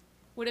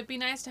 Would it be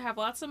nice to have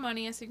lots of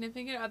money, a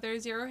significant other,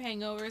 zero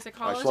hangovers, a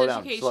college slow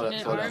down, education, slow down, an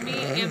slow down. army,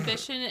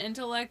 ambition,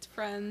 intellect,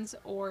 friends,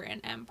 or an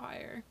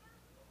empire?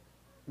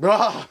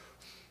 Bruh,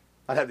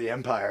 I'd have the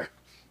Empire.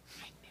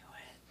 I knew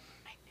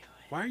it. I knew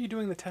it. Why are you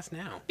doing the test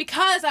now?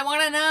 Because I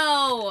want to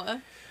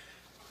know.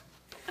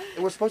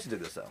 We're supposed to do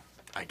this though.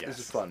 I guess. This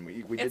is fun.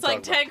 We did It's talk like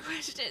about- 10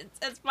 questions.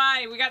 It's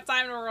fine. We got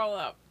time to roll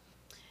up.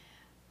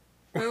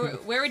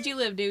 Where would you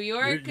live? New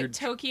York, You're-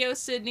 Tokyo,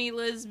 Sydney,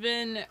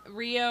 Lisbon,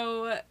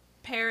 Rio,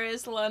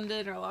 Paris,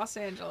 London, or Los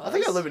Angeles? I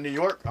think I live in New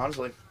York.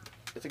 Honestly,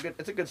 it's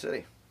a good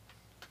city.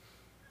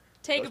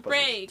 Take a Ghostbusters.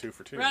 break. 2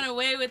 for 2. Run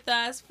away with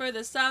us for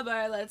the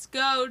summer. Let's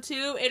go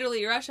to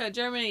Italy, Russia,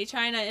 Germany,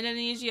 China,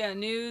 Indonesia,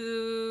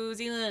 New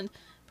Zealand,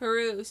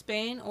 Peru,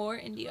 Spain, or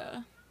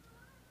India.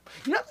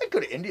 You know, I'd like to go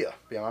to India.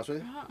 To be honest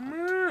with you,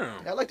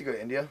 Mm. yeah, I'd like to go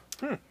to India.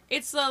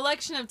 It's the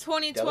election of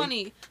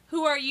 2020.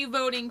 Who are you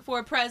voting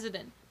for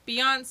president?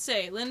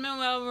 Beyonce,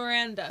 Lin-Manuel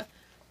Miranda,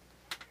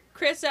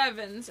 Chris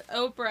Evans,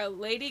 Oprah,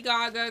 Lady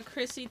Gaga,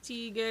 Chrissy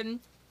Teigen,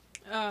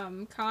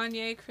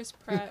 Kanye, Chris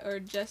Pratt, or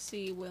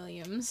Jesse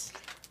Williams.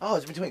 Oh,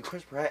 it's between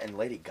Chris Pratt and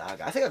Lady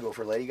Gaga. I think I'd go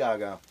for Lady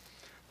Gaga.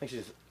 I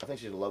think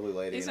she's a lovely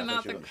lady. These are and I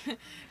not think the.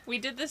 We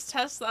did this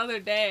test the other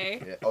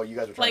day, yeah. Oh, you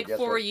guys were trying like to guess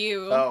for what-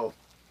 you. Oh,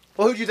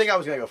 well, who'd you think I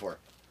was gonna go for?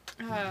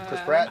 Chris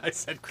Pratt. I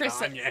said Chris-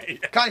 Kanye.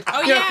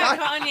 Oh yeah,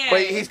 Kanye.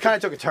 Wait, he's kind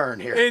of took a turn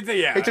here.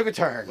 Yeah. He took a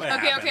turn. What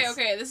Okay, happens?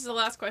 okay. This is the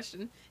last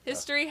question.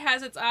 History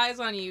has its eyes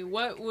on you.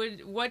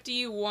 What do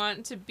you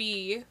want to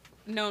be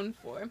known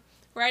for?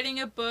 Writing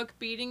a book,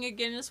 beating a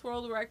Guinness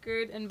World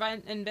Record,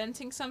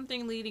 inventing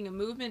something, leading a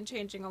movement,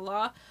 changing a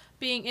law,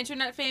 being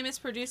internet famous,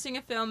 producing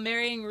a film,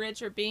 marrying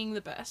rich, or being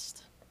the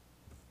best.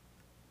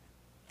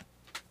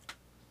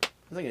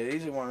 I think the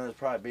easy one is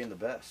probably being the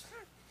best.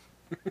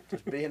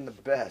 Just being the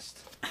best.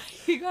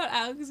 You got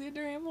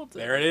Alexander Hamilton.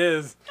 There it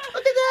is.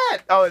 Look at that!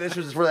 Oh, this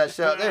was for that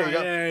show. There you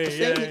go. Yay, See,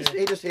 yay.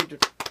 he just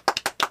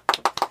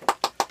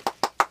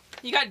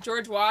You got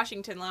George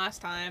Washington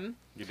last time,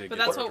 You did but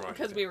get that's George what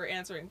because Washington. we were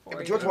answering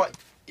for you. George White,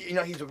 you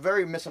know, he's a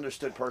very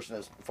misunderstood person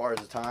as far as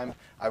the time.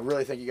 I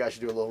really think you guys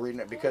should do a little reading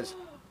it because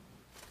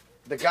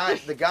the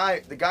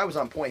guy was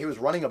on point. He was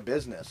running a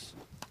business,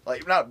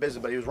 like not a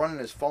business, but he was running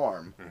his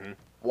farm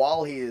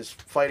while he is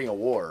fighting a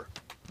war.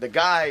 The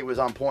guy was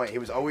on point. He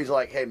was always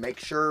like, "Hey, make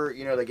sure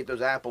you know they get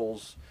those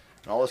apples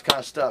and all this kind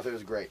of stuff." It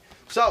was great.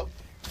 So,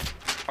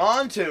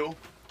 on to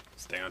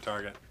Stay on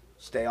target.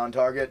 stay on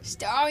target.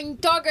 Starring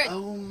Dogger.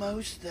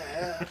 Almost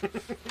there.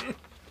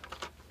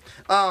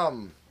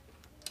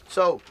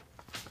 So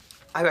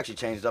I've actually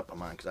changed up on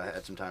mine because I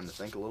had some time to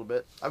think a little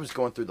bit. I was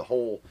going through the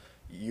whole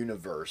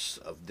universe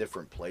of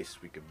different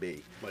places we could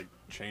be Like,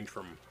 change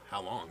from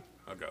how long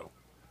ago?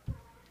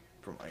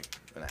 from like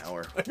an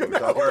hour.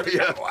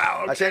 Yeah.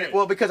 Wow. I changed Okay. it,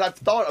 well, because I've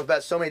thought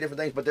about so many different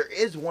things, but there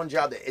is one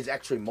job that is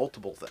actually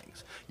multiple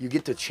things. You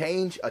get to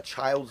change a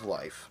child's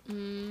life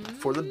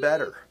for the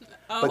better.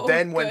 Oh, But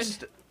then when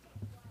good.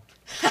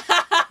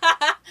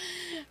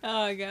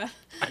 Oh god.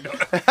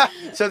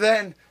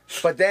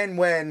 but then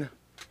when,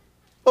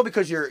 well,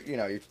 because you're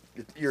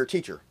a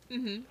teacher.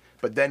 Mhm.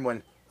 But then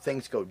when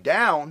things go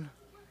down,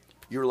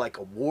 you're like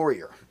a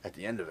warrior at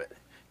the end of it.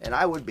 and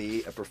I would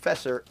be a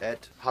professor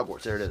at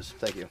Hogwarts. There it is.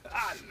 Thank you.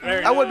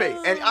 There you I go. would be,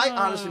 and I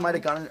honestly might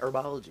have gone in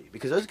herbology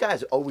because those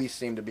guys always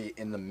seem to be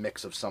in the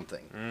mix of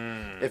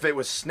something. If it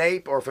was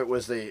Snape or if it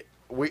was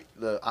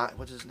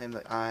what's his name,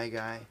 the eye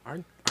guy.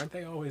 Aren't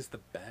they always the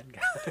bad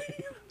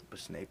guy? But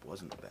Snape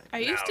wasn't the bad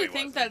I guy. used No, to he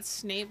think wasn't. that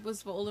Snape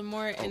was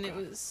Voldemort, and it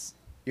was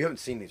You haven't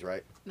seen these,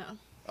 right? no.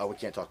 Oh, we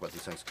can't talk about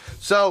these things.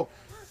 So,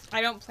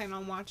 I don't plan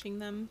on watching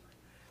them.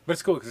 But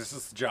it's cool because it's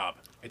just a job.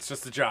 It's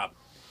just a job.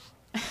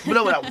 but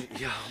no, I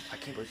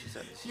can't believe she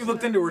said this. You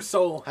looked into her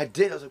soul. I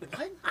did. I was like,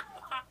 what?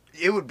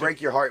 It would break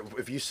your heart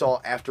if you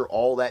saw after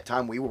all that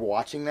time we were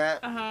watching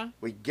that.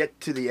 We get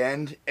to the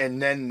end,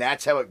 and then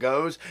that's how it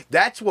goes.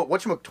 That's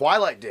what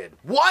Twilight did.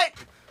 What?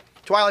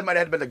 Twilight might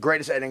have been the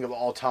greatest ending of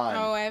all time.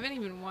 Oh, I haven't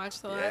even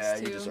watched the yeah,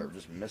 last you two. deserve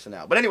just missing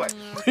out. But anyway,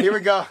 here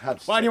we go.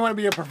 Why do you want to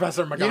be a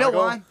professor, McGonagall? You know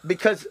why?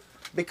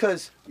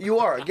 Because you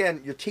are,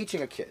 again, you're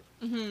teaching a kid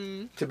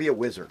to be a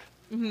wizard.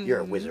 You're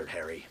a wizard,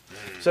 Harry.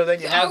 So then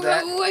you have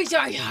that.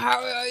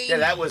 Yeah,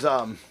 that was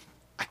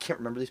I can't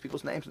remember these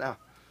people's names now.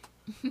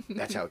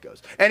 That's how it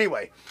goes.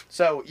 Anyway,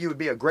 so you would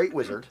be a great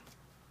wizard.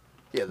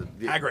 Yeah,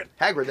 Hagrid.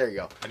 Hagrid, there you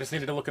go. I just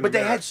needed to look in But the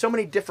they mirror. had so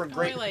many different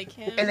great, I like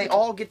him. and they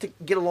all get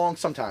along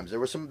sometimes.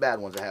 There were some bad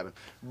ones that happened,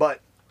 but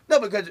no,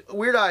 because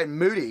Weird Eye and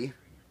Moody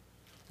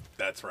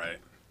That's right.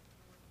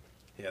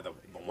 Yeah, the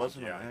one.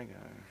 wasn't Yeah. a bad guy.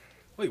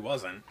 Well, he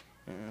wasn't.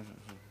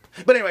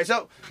 But anyway,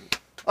 so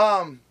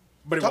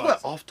But he talk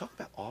was.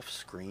 about off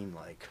screen,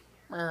 like,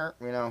 that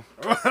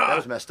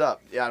was messed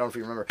up. Yeah, I don't know if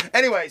you remember.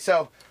 Anyway,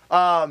 so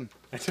I'll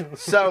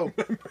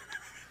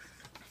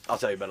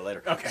tell you about it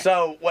later. Okay.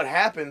 So what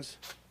happens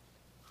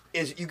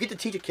is you get to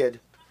teach a kid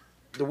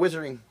the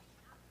wizarding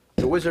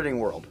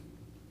world.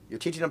 You're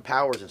teaching them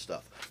powers and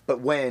stuff.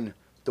 But when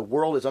the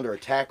world is under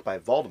attack by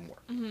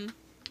Voldemort,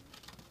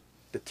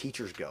 the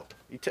teachers go.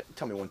 You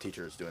tell me one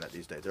teacher is doing that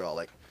these days. They're all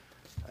like,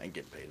 I ain't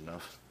getting paid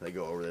enough. They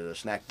go over to the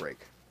snack break.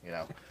 You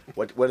know,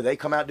 what do they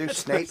come out and do?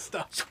 Snape.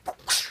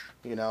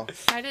 You know.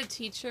 I had a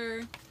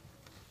teacher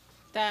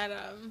that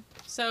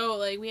so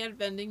like we had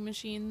vending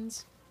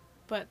machines,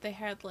 but they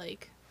had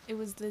like it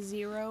was the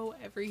zero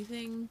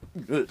everything,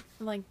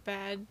 like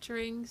bad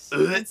drinks,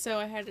 and so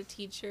I had a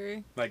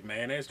teacher. Like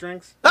mayonnaise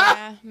drinks?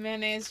 Yeah,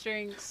 mayonnaise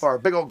drinks. Or a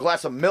big old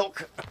glass of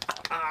milk.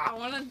 I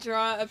want to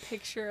draw a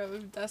picture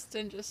of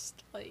Dustin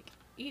just like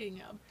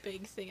eating a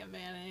big thing of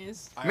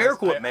mayonnaise.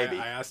 Miracle Whip, maybe.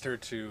 I asked her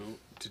to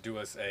do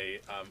us a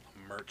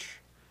merch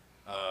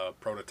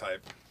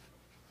prototype.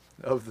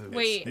 Of the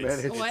Wait,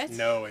 mayonnaise. what?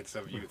 No, it's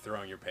of you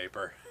throwing your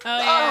paper. Oh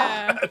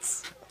yeah,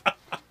 That's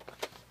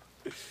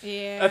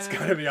yeah. that's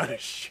gotta be on a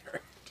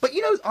shirt. But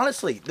you know,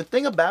 honestly, the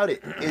thing about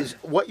it is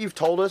what you've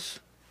told us,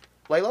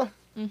 Layla.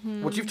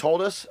 What you've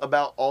told us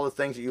about all the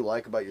things that you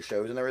like about your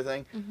shows and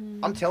everything.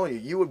 I'm telling you,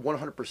 you would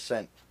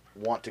 100%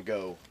 want to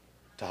go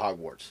to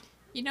Hogwarts.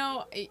 You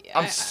know,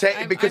 I'm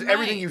saying because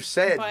everything you've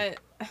said, but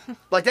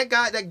like that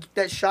guy,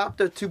 that shop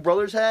the two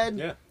brothers had.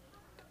 Yeah.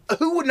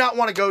 Who would not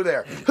want to go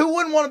there? Who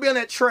wouldn't want to be on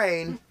that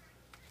train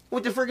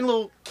with the freaking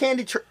little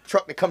candy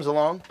truck that comes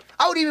along?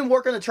 I would even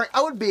work on the train.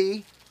 I would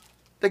be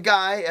the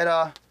guy at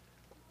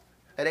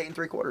 8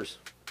 3/4, just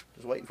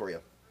waiting for you,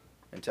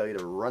 and tell you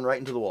to run right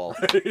into the wall.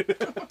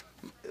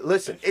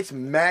 Listen, it's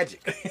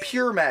magic,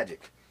 pure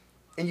magic,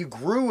 and you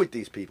grew with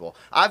these people.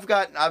 I've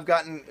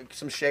gotten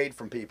some shade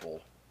from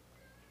people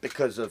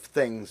because of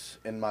things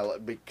in my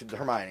life.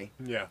 Hermione,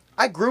 Yeah.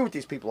 I grew with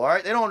these people. All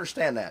right, they don't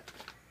understand that.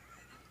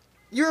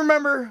 You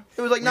remember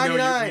it was like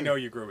 99. We know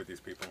you grew with these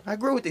people. I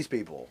grew with these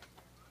people.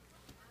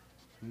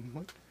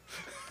 What?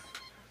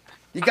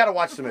 You got to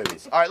watch the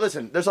movies. All right,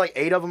 listen. There's like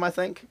 8 of them, I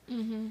think.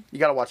 You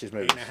got to watch these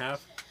movies. 8.5,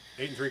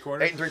 8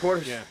 3/4. 8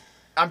 3/4. Yeah.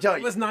 I'm telling It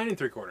you, was 9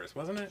 3/4,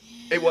 wasn't it?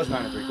 it was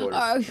 9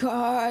 3/4.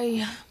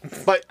 okay.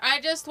 But I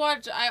just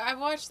watched. I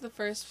watched the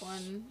first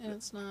one, and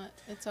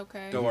it's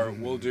okay. Or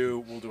we'll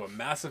do a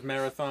massive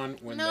marathon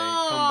when they come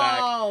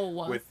No.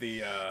 back with the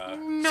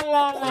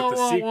No. with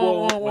the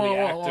sequel when the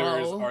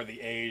actors are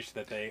the age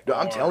that they dude,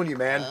 are. I'm telling you,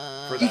 man.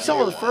 for You that saw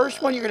new the one.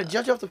 first one. You're gonna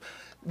judge off the.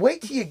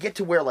 Wait till you get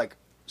to where like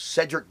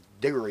Cedric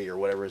Diggory or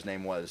whatever his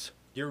name was.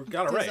 You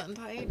got it right.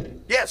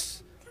 Gesundheit.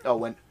 Yes.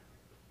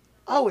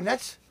 And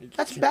that's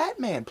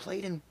Batman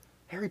played in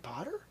Harry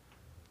Potter.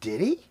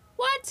 Did he?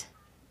 What?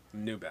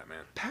 New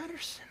Batman.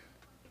 Patterson.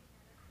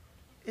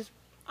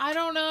 I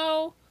don't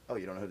know. Oh,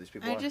 you don't know who these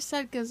people I are? just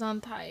said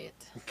Gesundheit.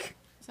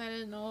 'Cause I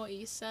didn't know what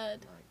you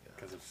said.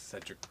 Because of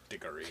Cedric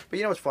Diggory. But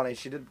you know what's funny?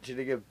 She did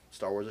give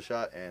Star Wars a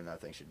shot, and I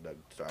think she dug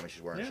Star. I mean,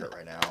 she's wearing a shirt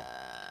right now.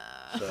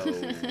 So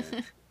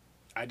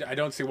I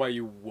don't see why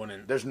you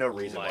wouldn't. there's no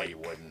reason why like- you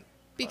wouldn't.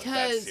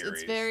 Because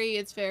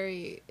series.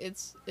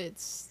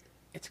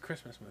 it's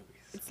Christmas movies.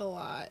 it's a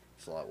lot.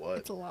 It's a lot. What?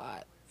 It's a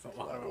lot. It's a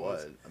lot What? of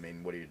What? I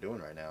mean, what are you doing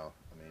right now?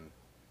 I mean,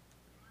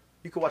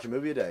 you could watch a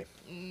movie a day,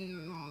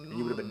 and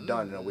you would have been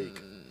done in a week.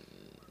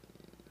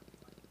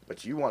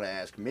 But you want to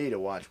ask me to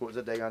watch what was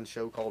that daggone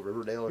show called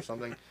Riverdale or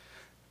something?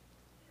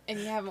 And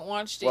you haven't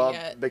watched it Well,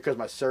 yet. because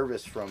my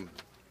service from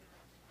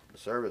the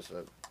service.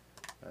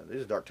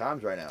 These are dark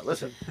times right now.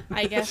 Listen,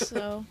 I guess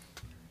so.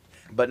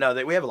 but no,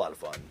 we have a lot of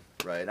fun.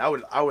 Right. And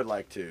I would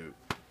like to.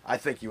 I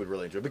think you would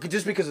really enjoy it because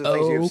of the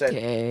things you've said.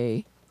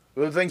 Okay.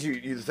 Well,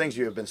 the things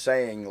you have been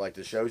saying, like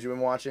the shows you've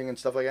been watching and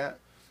stuff like that.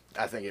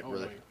 I think it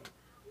really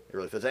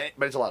fits.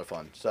 But it's a lot of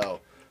fun.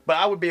 So, but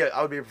I would be a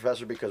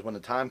professor because when the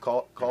time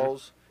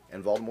calls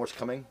and Voldemort's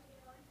coming,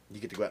 you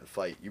get to go out and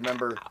fight. You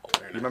remember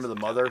the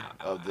mother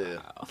of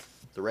the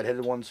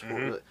redheaded ones,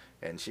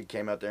 and she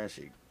came out there and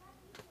she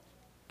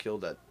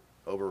killed that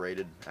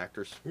overrated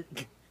actress.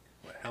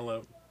 What,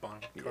 Hello Bonham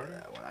Carter? Yeah,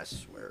 that one, I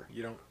swear.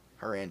 You don't.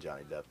 Her and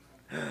Johnny Depp.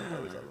 I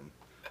always love him.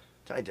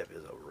 Johnny Depp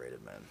is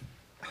overrated, man.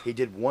 He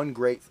did one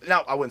great.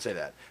 No, I wouldn't say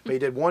that. But he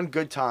did one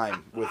good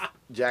time with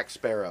Jack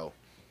Sparrow,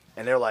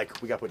 and they're like,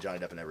 we got to put Johnny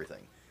Depp in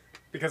everything.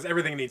 Because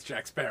everything needs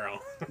Jack Sparrow.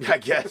 I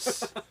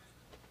guess.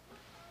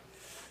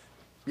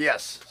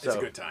 Yes. So, it's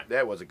a good time.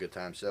 That was a good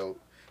time. So,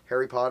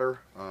 Harry Potter,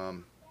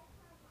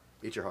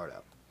 eat your heart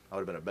out. I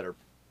would have been a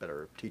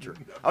better teacher.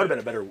 I would have been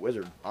a better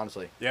wizard,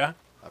 honestly. Yeah?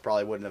 I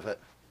probably wouldn't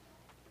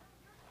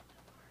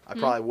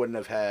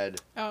have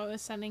had. Oh,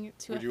 sending it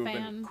to Would a you fan.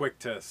 have been quick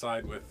to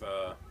side with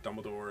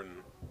Dumbledore and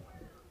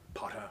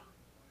Potter?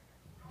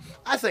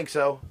 I think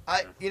so.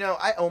 I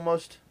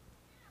almost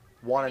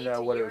want to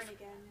know what it would.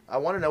 I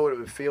want to know what it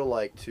would feel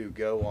like to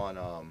go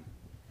on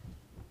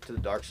to the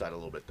dark side a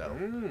little bit though,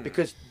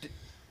 because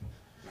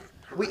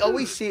we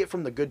always see it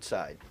from the good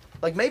side.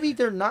 Like maybe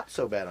they're not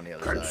so bad on the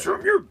other side.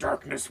 Consume your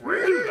darkness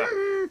with.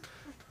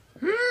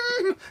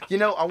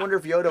 I wonder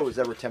if Yoda was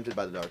ever tempted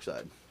by the dark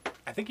side.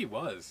 I think he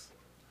was.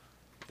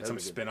 It's some That'd be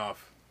good.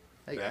 spin-off.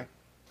 There you thing.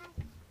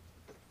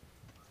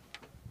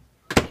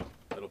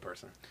 Little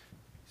person.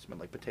 Smell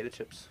like potato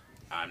chips.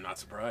 I'm not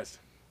surprised.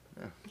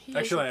 He is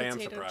Actually, a I am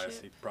potato surprised.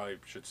 chip. He probably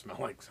should smell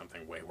like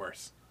something way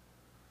worse.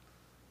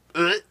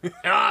 Like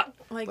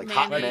Like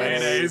hot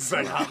mayonnaise.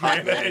 Like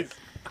hot mayonnaise.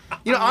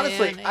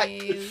 Honestly,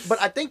 Mayonnaise.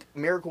 but I think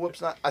Miracle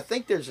Whip's not. I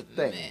think there's a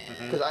thing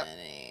because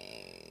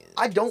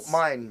I don't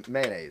mind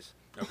mayonnaise,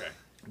 Okay.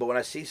 but when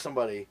I see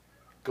somebody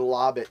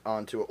glob it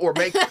onto it or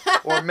make a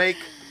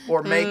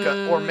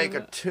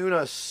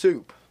tuna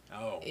soup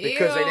Oh.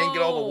 because they didn't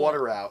get all the Ew.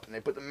 water out and they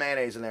put the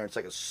mayonnaise in there, it's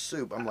like a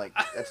soup. I'm like,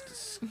 that's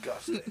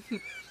disgusting.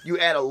 You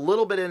add a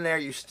little bit in there,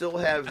 you still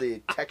have the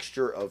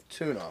texture of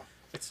tuna.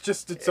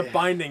 It's a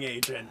binding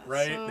agent,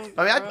 right? So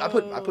I mean, I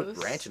put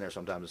gross. ranch in there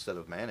sometimes instead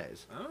of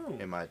mayonnaise Oh.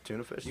 in my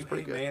tuna fish. You It's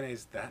pretty hate good.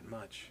 mayonnaise that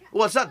much.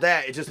 Well, it's not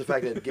that. It's just the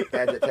fact that it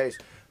adds that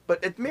taste.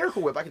 But at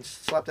Miracle Whip, I can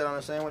slap that on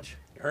a sandwich.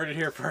 You heard it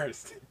here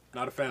first.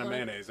 Not a fan of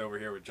mayonnaise over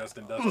here with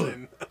Justin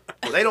Dustin.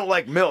 Well, they don't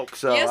like milk,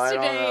 so I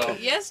don't know.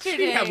 Yesterday.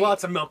 We have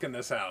lots of milk in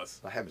this house.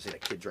 I haven't seen a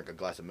kid drink a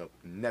glass of milk.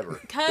 Never. There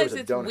Because was a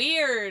it's donut.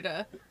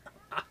 weird.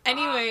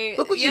 Anyway,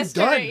 Look what you've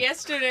done.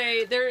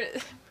 yesterday there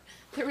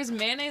was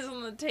mayonnaise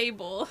on the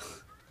table,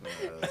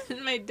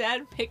 and my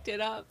dad picked it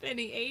up and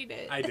he ate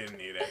it. I didn't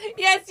eat it.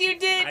 Yes, you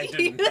did. I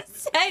You didn't.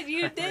 said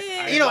you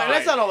did. You know, and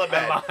that's not all that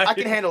bad. I lied. I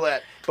can handle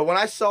that. But when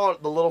I saw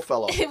the little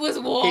fellow, It was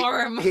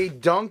warm. he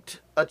dunked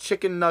a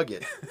chicken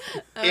nugget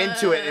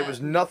into it. It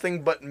was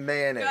nothing but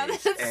mayonnaise, God,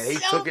 that's and he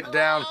so took it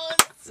down.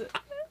 gross.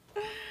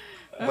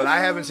 But I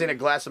haven't seen a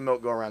glass of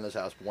milk go around this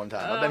house one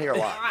time. I've been here a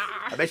lot.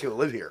 I basically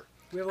live here.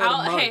 We have a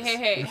lot of mugs.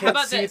 Hey. You How can't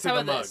about see this? through How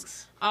the about mugs.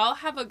 this? I'll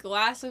have a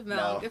glass of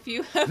milk No. if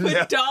you have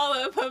No. a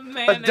dollop of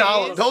mayonnaise. A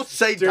dollop. Don't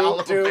say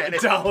dollop do of a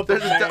mayonnaise. dollop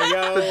There's of a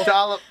mayo. the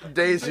dollop,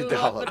 Daisy Do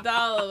up dollop. a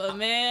dollop of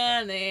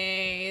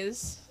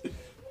mayonnaise.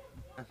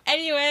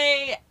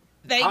 Anyway,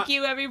 thank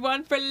you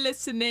everyone for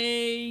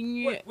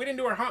listening. Wait, we didn't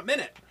do our hot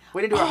minute.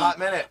 We didn't do a hot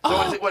minute. So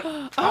what is it? What?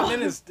 Hot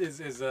minute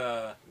is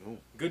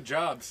good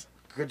jobs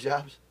Good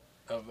jobs.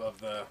 of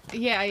the.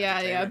 Yeah.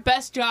 Entertainment.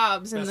 Best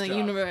jobs in Best the jobs.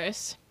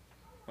 universe.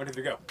 Where did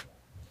we go?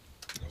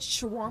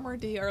 Shawarma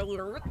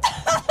dealer.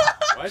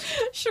 What?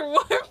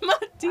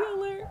 Shawarma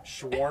dealer.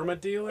 Shawarma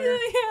dealer?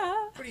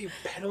 Yeah. What are you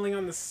peddling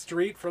on the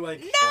street for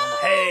like? No!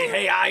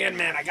 Hey, Iron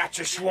Man, I got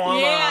your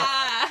shawarma.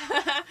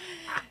 Yeah.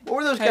 What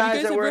were those Have you guys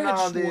guys that ever were had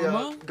on the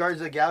shawarma?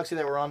 Guardians of the Galaxy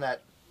that were on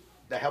that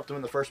helped them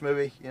in the first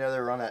movie? You know, they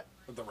were on that.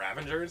 The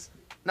Ravengers?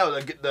 No,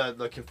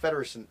 the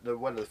Confederation, the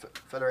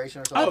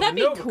Federation or something. Oh, that'd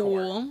be the Nova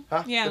cool.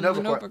 Huh? Yeah, The the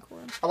Nova Nova Corps. Corps.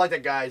 I like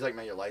that guy. He's like,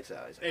 man, your lights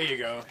out. There you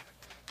go.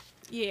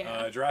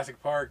 Yeah.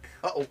 Jurassic Park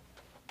Uh-oh,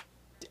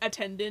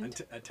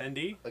 Attendant.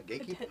 attendee? a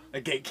gatekeeper.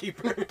 A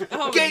gatekeeper.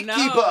 Oh,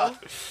 Gatekeeper! No.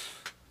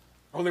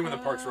 Only when the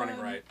park's running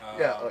right.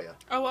 Yeah, oh yeah.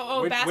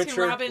 Oh, Which Baskin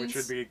Robbins. Which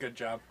would be a good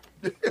job.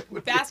 Baskin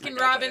got that in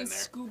Robbins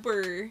there.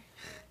 scooper.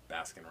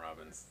 Baskin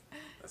Robbins.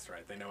 That's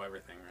right. They know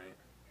everything, right?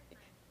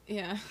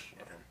 Yeah.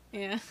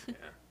 Yeah. Yeah.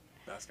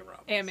 Baskin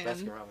Robbins. Ant-Man.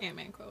 Baskin Robbins.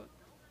 Ant-Man quote.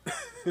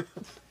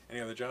 Any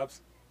other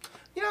jobs?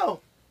 You know,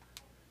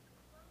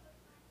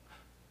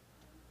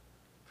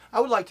 I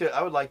would like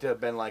to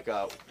have been like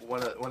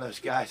one of those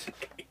guys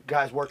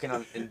working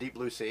in Deep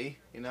Blue Sea.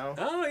 You know,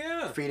 Oh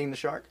yeah. feeding the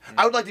shark.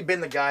 I would like to have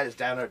been the guy that's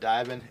down there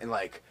diving and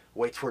like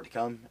waits for it to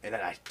come, and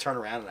then I turn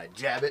around and I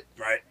jab it.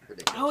 Right.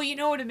 Ridiculous. Oh, you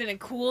know what would have been a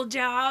cool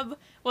job?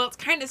 Well, it's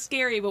kind of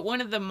scary, but one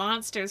of the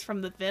monsters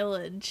from The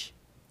Village.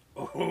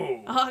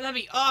 Oh. Oh, that'd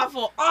be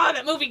awful. Oh,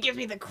 that movie gives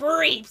me the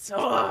creeps.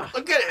 Oh.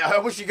 Look at it. I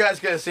wish you guys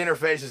could have seen her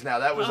faces now.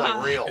 That was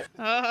like real.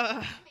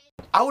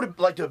 I would have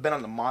liked to have been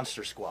on the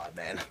Monster Squad,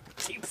 man.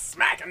 Keep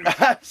smacking me.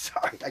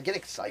 Sorry, I get You're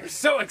excited.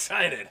 so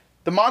excited.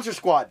 The Monster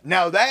Squad.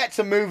 Now that's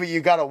a movie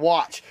you gotta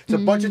watch. It's a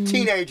bunch of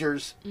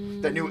teenagers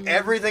that knew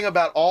everything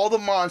about all the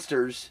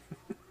monsters,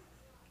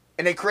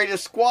 and they created a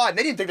squad. And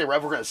they didn't think they were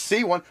ever gonna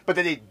see one, but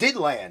then they did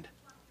land.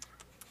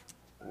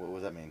 What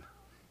does that mean?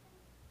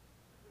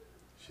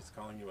 She's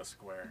calling you a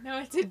square. No,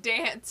 it's a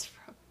dance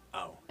from.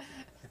 Oh.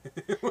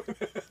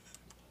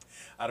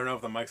 I don't know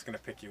if the mic's gonna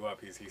pick you up.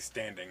 He's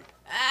standing.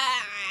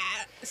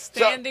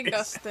 Standing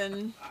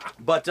Dustin.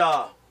 But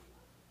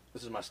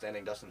this is my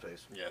standing Dustin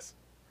face. Yes.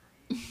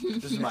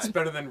 This is my It's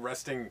better than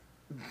resting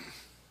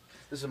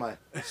this is my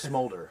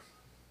smolder.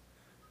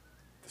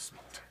 the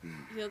smolder.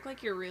 You look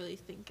like you're really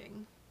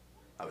thinking.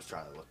 I was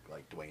trying to look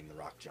like Dwayne the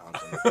Rock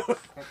Johnson. I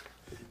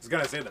was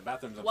gonna say the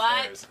bathroom's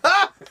What?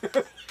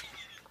 upstairs.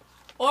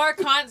 Or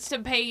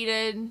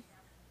constipated.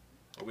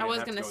 But we I didn't was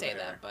have to gonna go say there.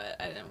 that, but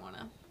I didn't want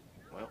to.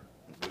 Well,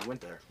 we went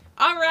there.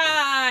 All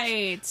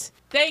right.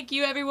 Thank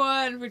you,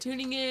 everyone, for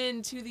tuning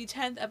in to the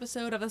 10th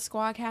episode of the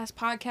Squadcast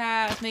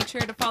podcast. Make sure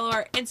to follow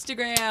our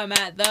Instagram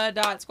at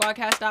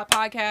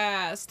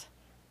the.squadcast.podcast.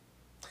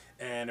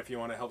 And if you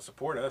want to help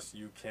support us,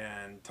 you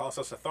can toss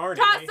us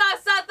authority Toss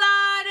us authority!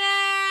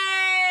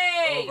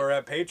 over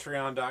at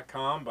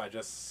patreon.com by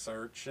just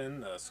searching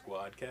the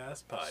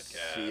Squadcast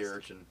podcast. Sea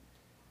urchin.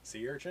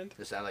 Sea urchin?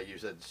 It sounded like you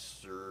said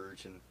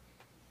urchin.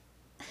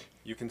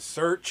 You can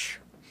search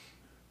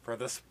for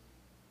this.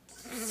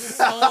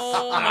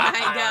 Oh my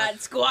God.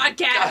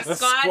 Squadcast. The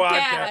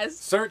Squadcast.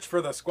 Search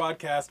for the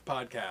Squadcast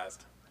podcast.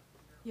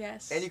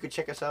 Yes. And you can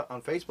check us out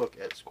on Facebook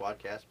at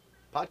Squadcast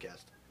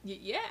Podcast.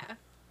 Yeah.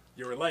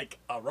 You're like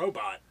a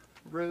robot.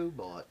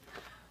 Robot.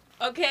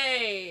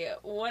 Okay.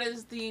 What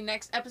is the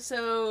next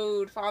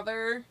episode,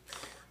 Father?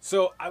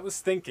 So I was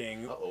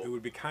thinking Uh-oh. it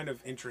would be kind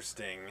of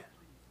interesting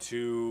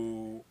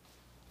to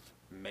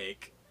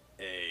make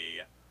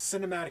a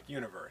cinematic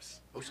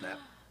universe. Oh, snap.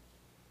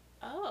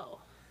 Oh.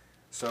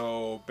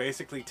 So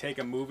basically take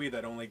a movie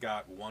that only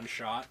got one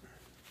shot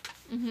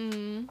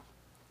Mm-hmm.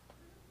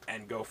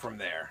 and go from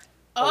there.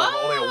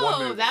 Only a one Oh,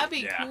 movie. that'd be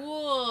Yeah.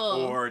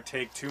 cool. Or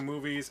take two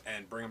movies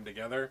and bring them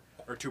together.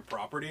 Or two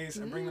properties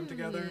and bring them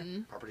together.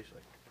 Properties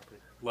like property.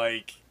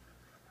 Like,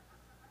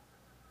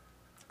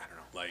 I don't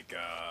know, like,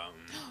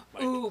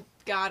 Ooh,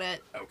 got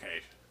it. okay,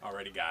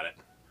 already got it.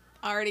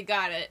 Already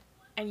got it.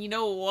 And you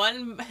know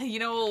one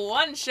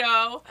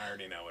show. I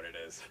already know what it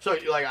is. So,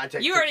 like, I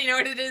take. You already know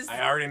what it is.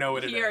 I already know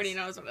what it is. He already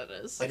knows what it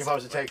is. Like, if I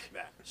was to take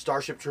that.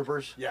 Starship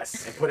Troopers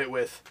Yes. and put it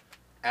with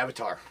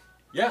Avatar.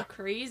 Yeah.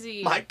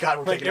 Crazy. My God,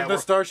 we're Like taking if that.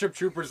 the Starship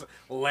Troopers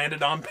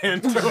landed on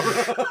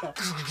Pandora.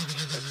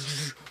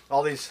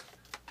 All those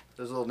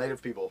little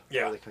native people.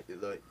 Yeah.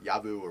 The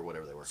Yavu or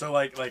whatever they were. So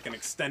like an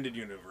extended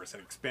universe, an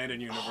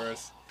expanded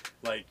universe.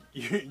 Like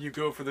you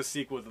go for the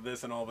sequel to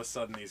this, and all of a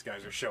sudden these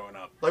guys are showing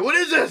up. Like, what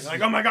is this?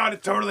 Like, oh my God,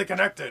 it's totally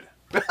connected.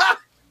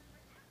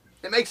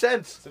 It makes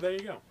sense. So there you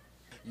go.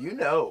 You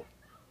know.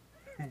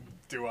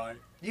 Do I?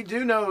 You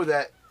do know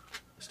that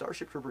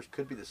Starship Troopers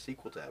could be the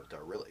sequel to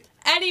Avatar, really.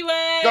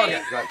 Anyway. Oh,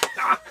 yeah,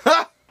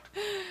 right.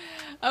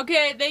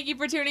 Okay, thank you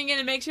for tuning in,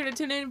 and make sure to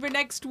tune in for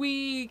next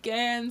week.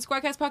 And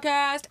Squadcast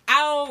Podcast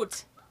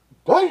out.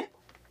 Whoa!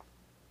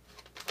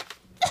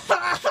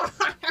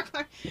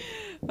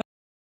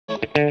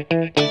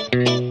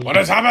 What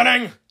is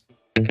happening?